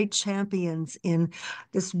had great champions in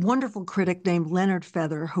this wonderful critic named Leonard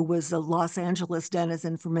Feather, who was a Los Angeles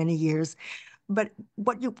denizen for many years. But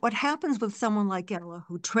what happens with someone like Ella,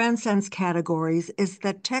 who transcends categories, is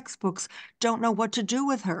that textbooks don't know what to do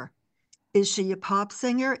with her. Is she a pop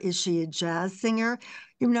singer? Is she a jazz singer?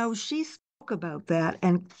 She spoke about that.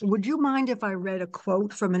 And would you mind if I read a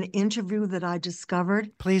quote from an interview that I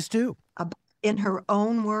discovered? Please do. In her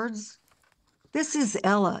own words. This is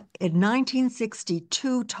Ella in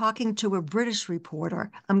 1962 talking to a British reporter.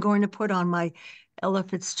 I'm going to put on my Ella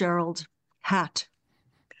Fitzgerald hat.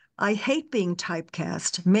 I hate being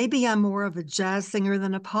typecast. Maybe I'm more of a jazz singer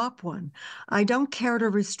than a pop one. I don't care to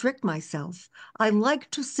restrict myself. I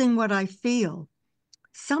like to sing what I feel.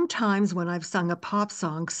 Sometimes when I've sung a pop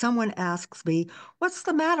song, someone asks me, "What's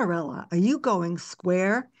the matter, Ella? Are you going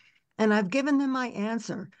square?" And I've given them my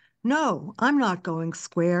answer. No, I'm not going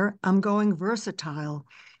square. I'm going versatile.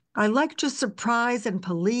 I like to surprise and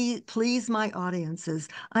please my audiences.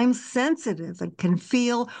 I'm sensitive and can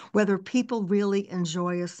feel whether people really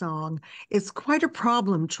enjoy a song. It's quite a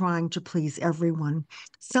problem trying to please everyone.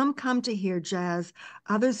 Some come to hear jazz,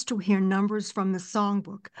 others to hear numbers from the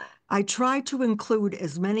songbook. I try to include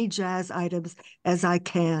as many jazz items as I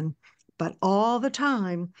can. But all the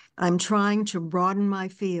time, I'm trying to broaden my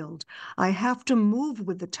field. I have to move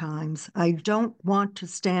with the times. I don't want to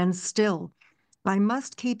stand still. I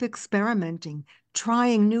must keep experimenting,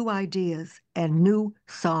 trying new ideas and new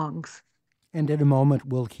songs. And in a moment,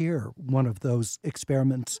 we'll hear one of those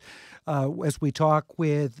experiments as we talk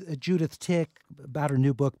with Judith Tick about her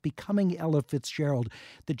new book, Becoming Ella Fitzgerald,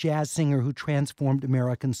 the jazz singer who transformed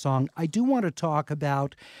American song. I do want to talk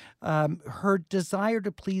about her desire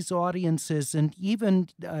to please audiences, and even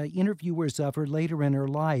interviewers of her later in her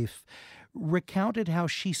life recounted how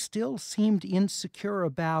she still seemed insecure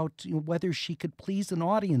about whether she could please an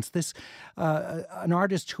audience. This an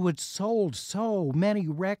artist who had sold so many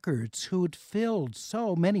records, who had filled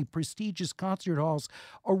so many prestigious concert halls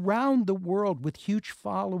around the world with huge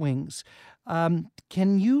followings.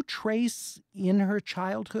 Can you trace in her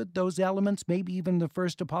childhood those elements, maybe even the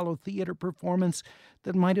first Apollo Theater performance,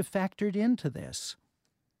 that might have factored into this?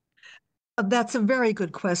 That's a very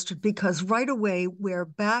good question, because right away we're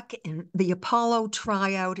back in the Apollo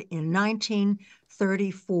tryout in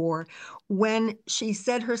 1934 when she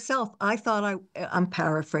said herself, I'm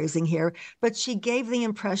paraphrasing here, but she gave the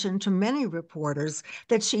impression to many reporters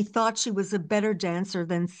that she thought she was a better dancer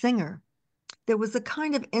than singer. There was a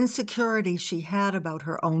kind of insecurity she had about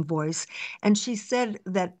her own voice, and she said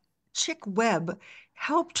that Chick Webb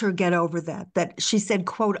helped her get over that she said,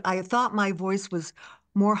 quote, "I thought my voice was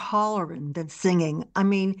more hollering than singing." I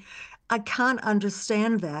mean, I can't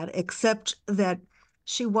understand that, except that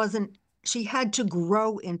she had to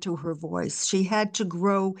grow into her voice. She had to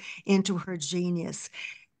grow into her genius.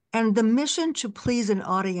 And the mission to please an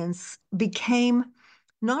audience became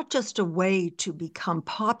not just a way to become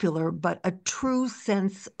popular, but a true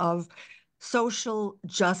sense of social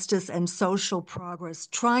justice and social progress,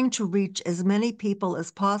 trying to reach as many people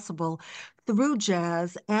as possible through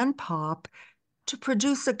jazz and pop to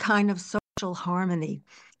produce a kind of social harmony.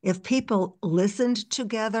 If people listened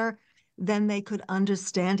together, then they could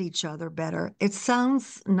understand each other better. It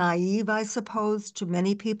sounds naive, I suppose, to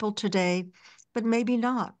many people today, but maybe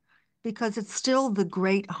not, because it's still the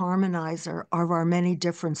great harmonizer of our many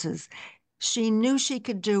differences. She knew she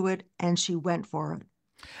could do it, and she went for it.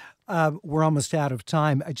 We're almost out of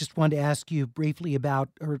time. I just wanted to ask you briefly about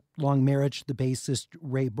her long marriage to the bassist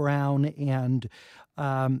Ray Brown, and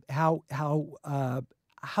how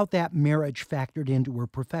that marriage factored into her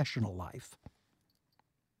professional life.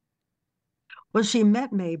 Well, she met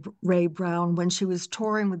Ray Brown when she was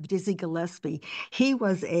touring with Dizzy Gillespie. He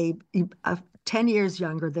was a 10 years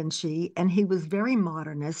younger than she, and he was very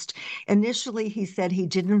modernist. Initially, he said he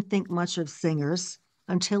didn't think much of singers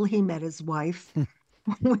until he met his wife,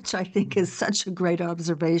 which I think is such a great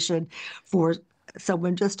observation for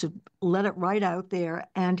someone just to let it right out there.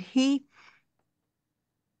 And he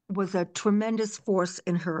was a tremendous force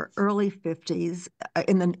in her early 50s,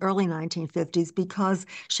 in the early 1950s, because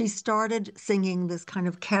she started singing this kind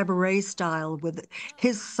of cabaret style with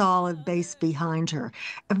his solid bass behind her.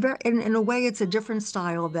 In a way, it's a different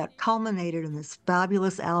style that culminated in this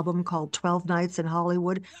fabulous album called 12 Nights in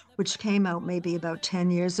Hollywood, which came out maybe about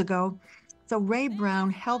 10 years ago. So Ray Brown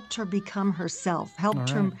helped her become herself, helped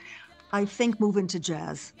her, I think, move into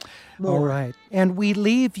jazz more. All right. And we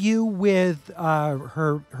leave you with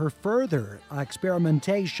her further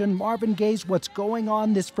experimentation. Marvin Gaye's What's Going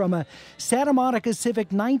On, this from a Santa Monica Civic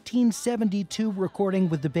 1972 recording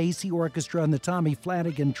with the Basie Orchestra and the Tommy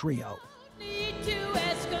Flanagan Trio.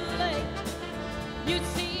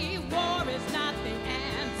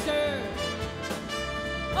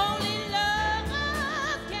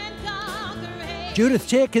 Judith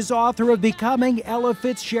Tick is author of Becoming Ella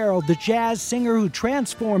Fitzgerald, the jazz singer who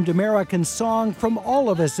transformed American song. From all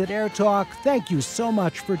of us at AirTalk, thank you so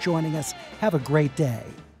much for joining us. Have a great day.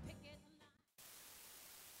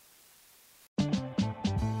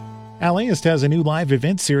 LAist has a new live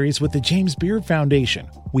event series with the James Beard Foundation.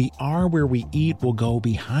 We Are Where We Eat will go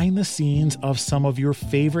behind the scenes of some of your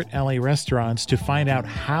favorite LA restaurants to find out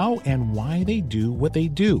how and why they do what they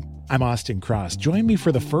do. I'm Austin Cross. Join me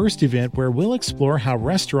for the first event where we'll explore how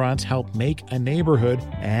restaurants help make a neighborhood,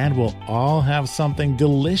 and we'll all have something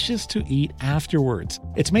delicious to eat afterwards.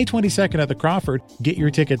 It's May 22nd at the Crawford. Get your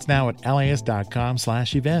tickets now at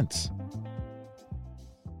laist.com/events.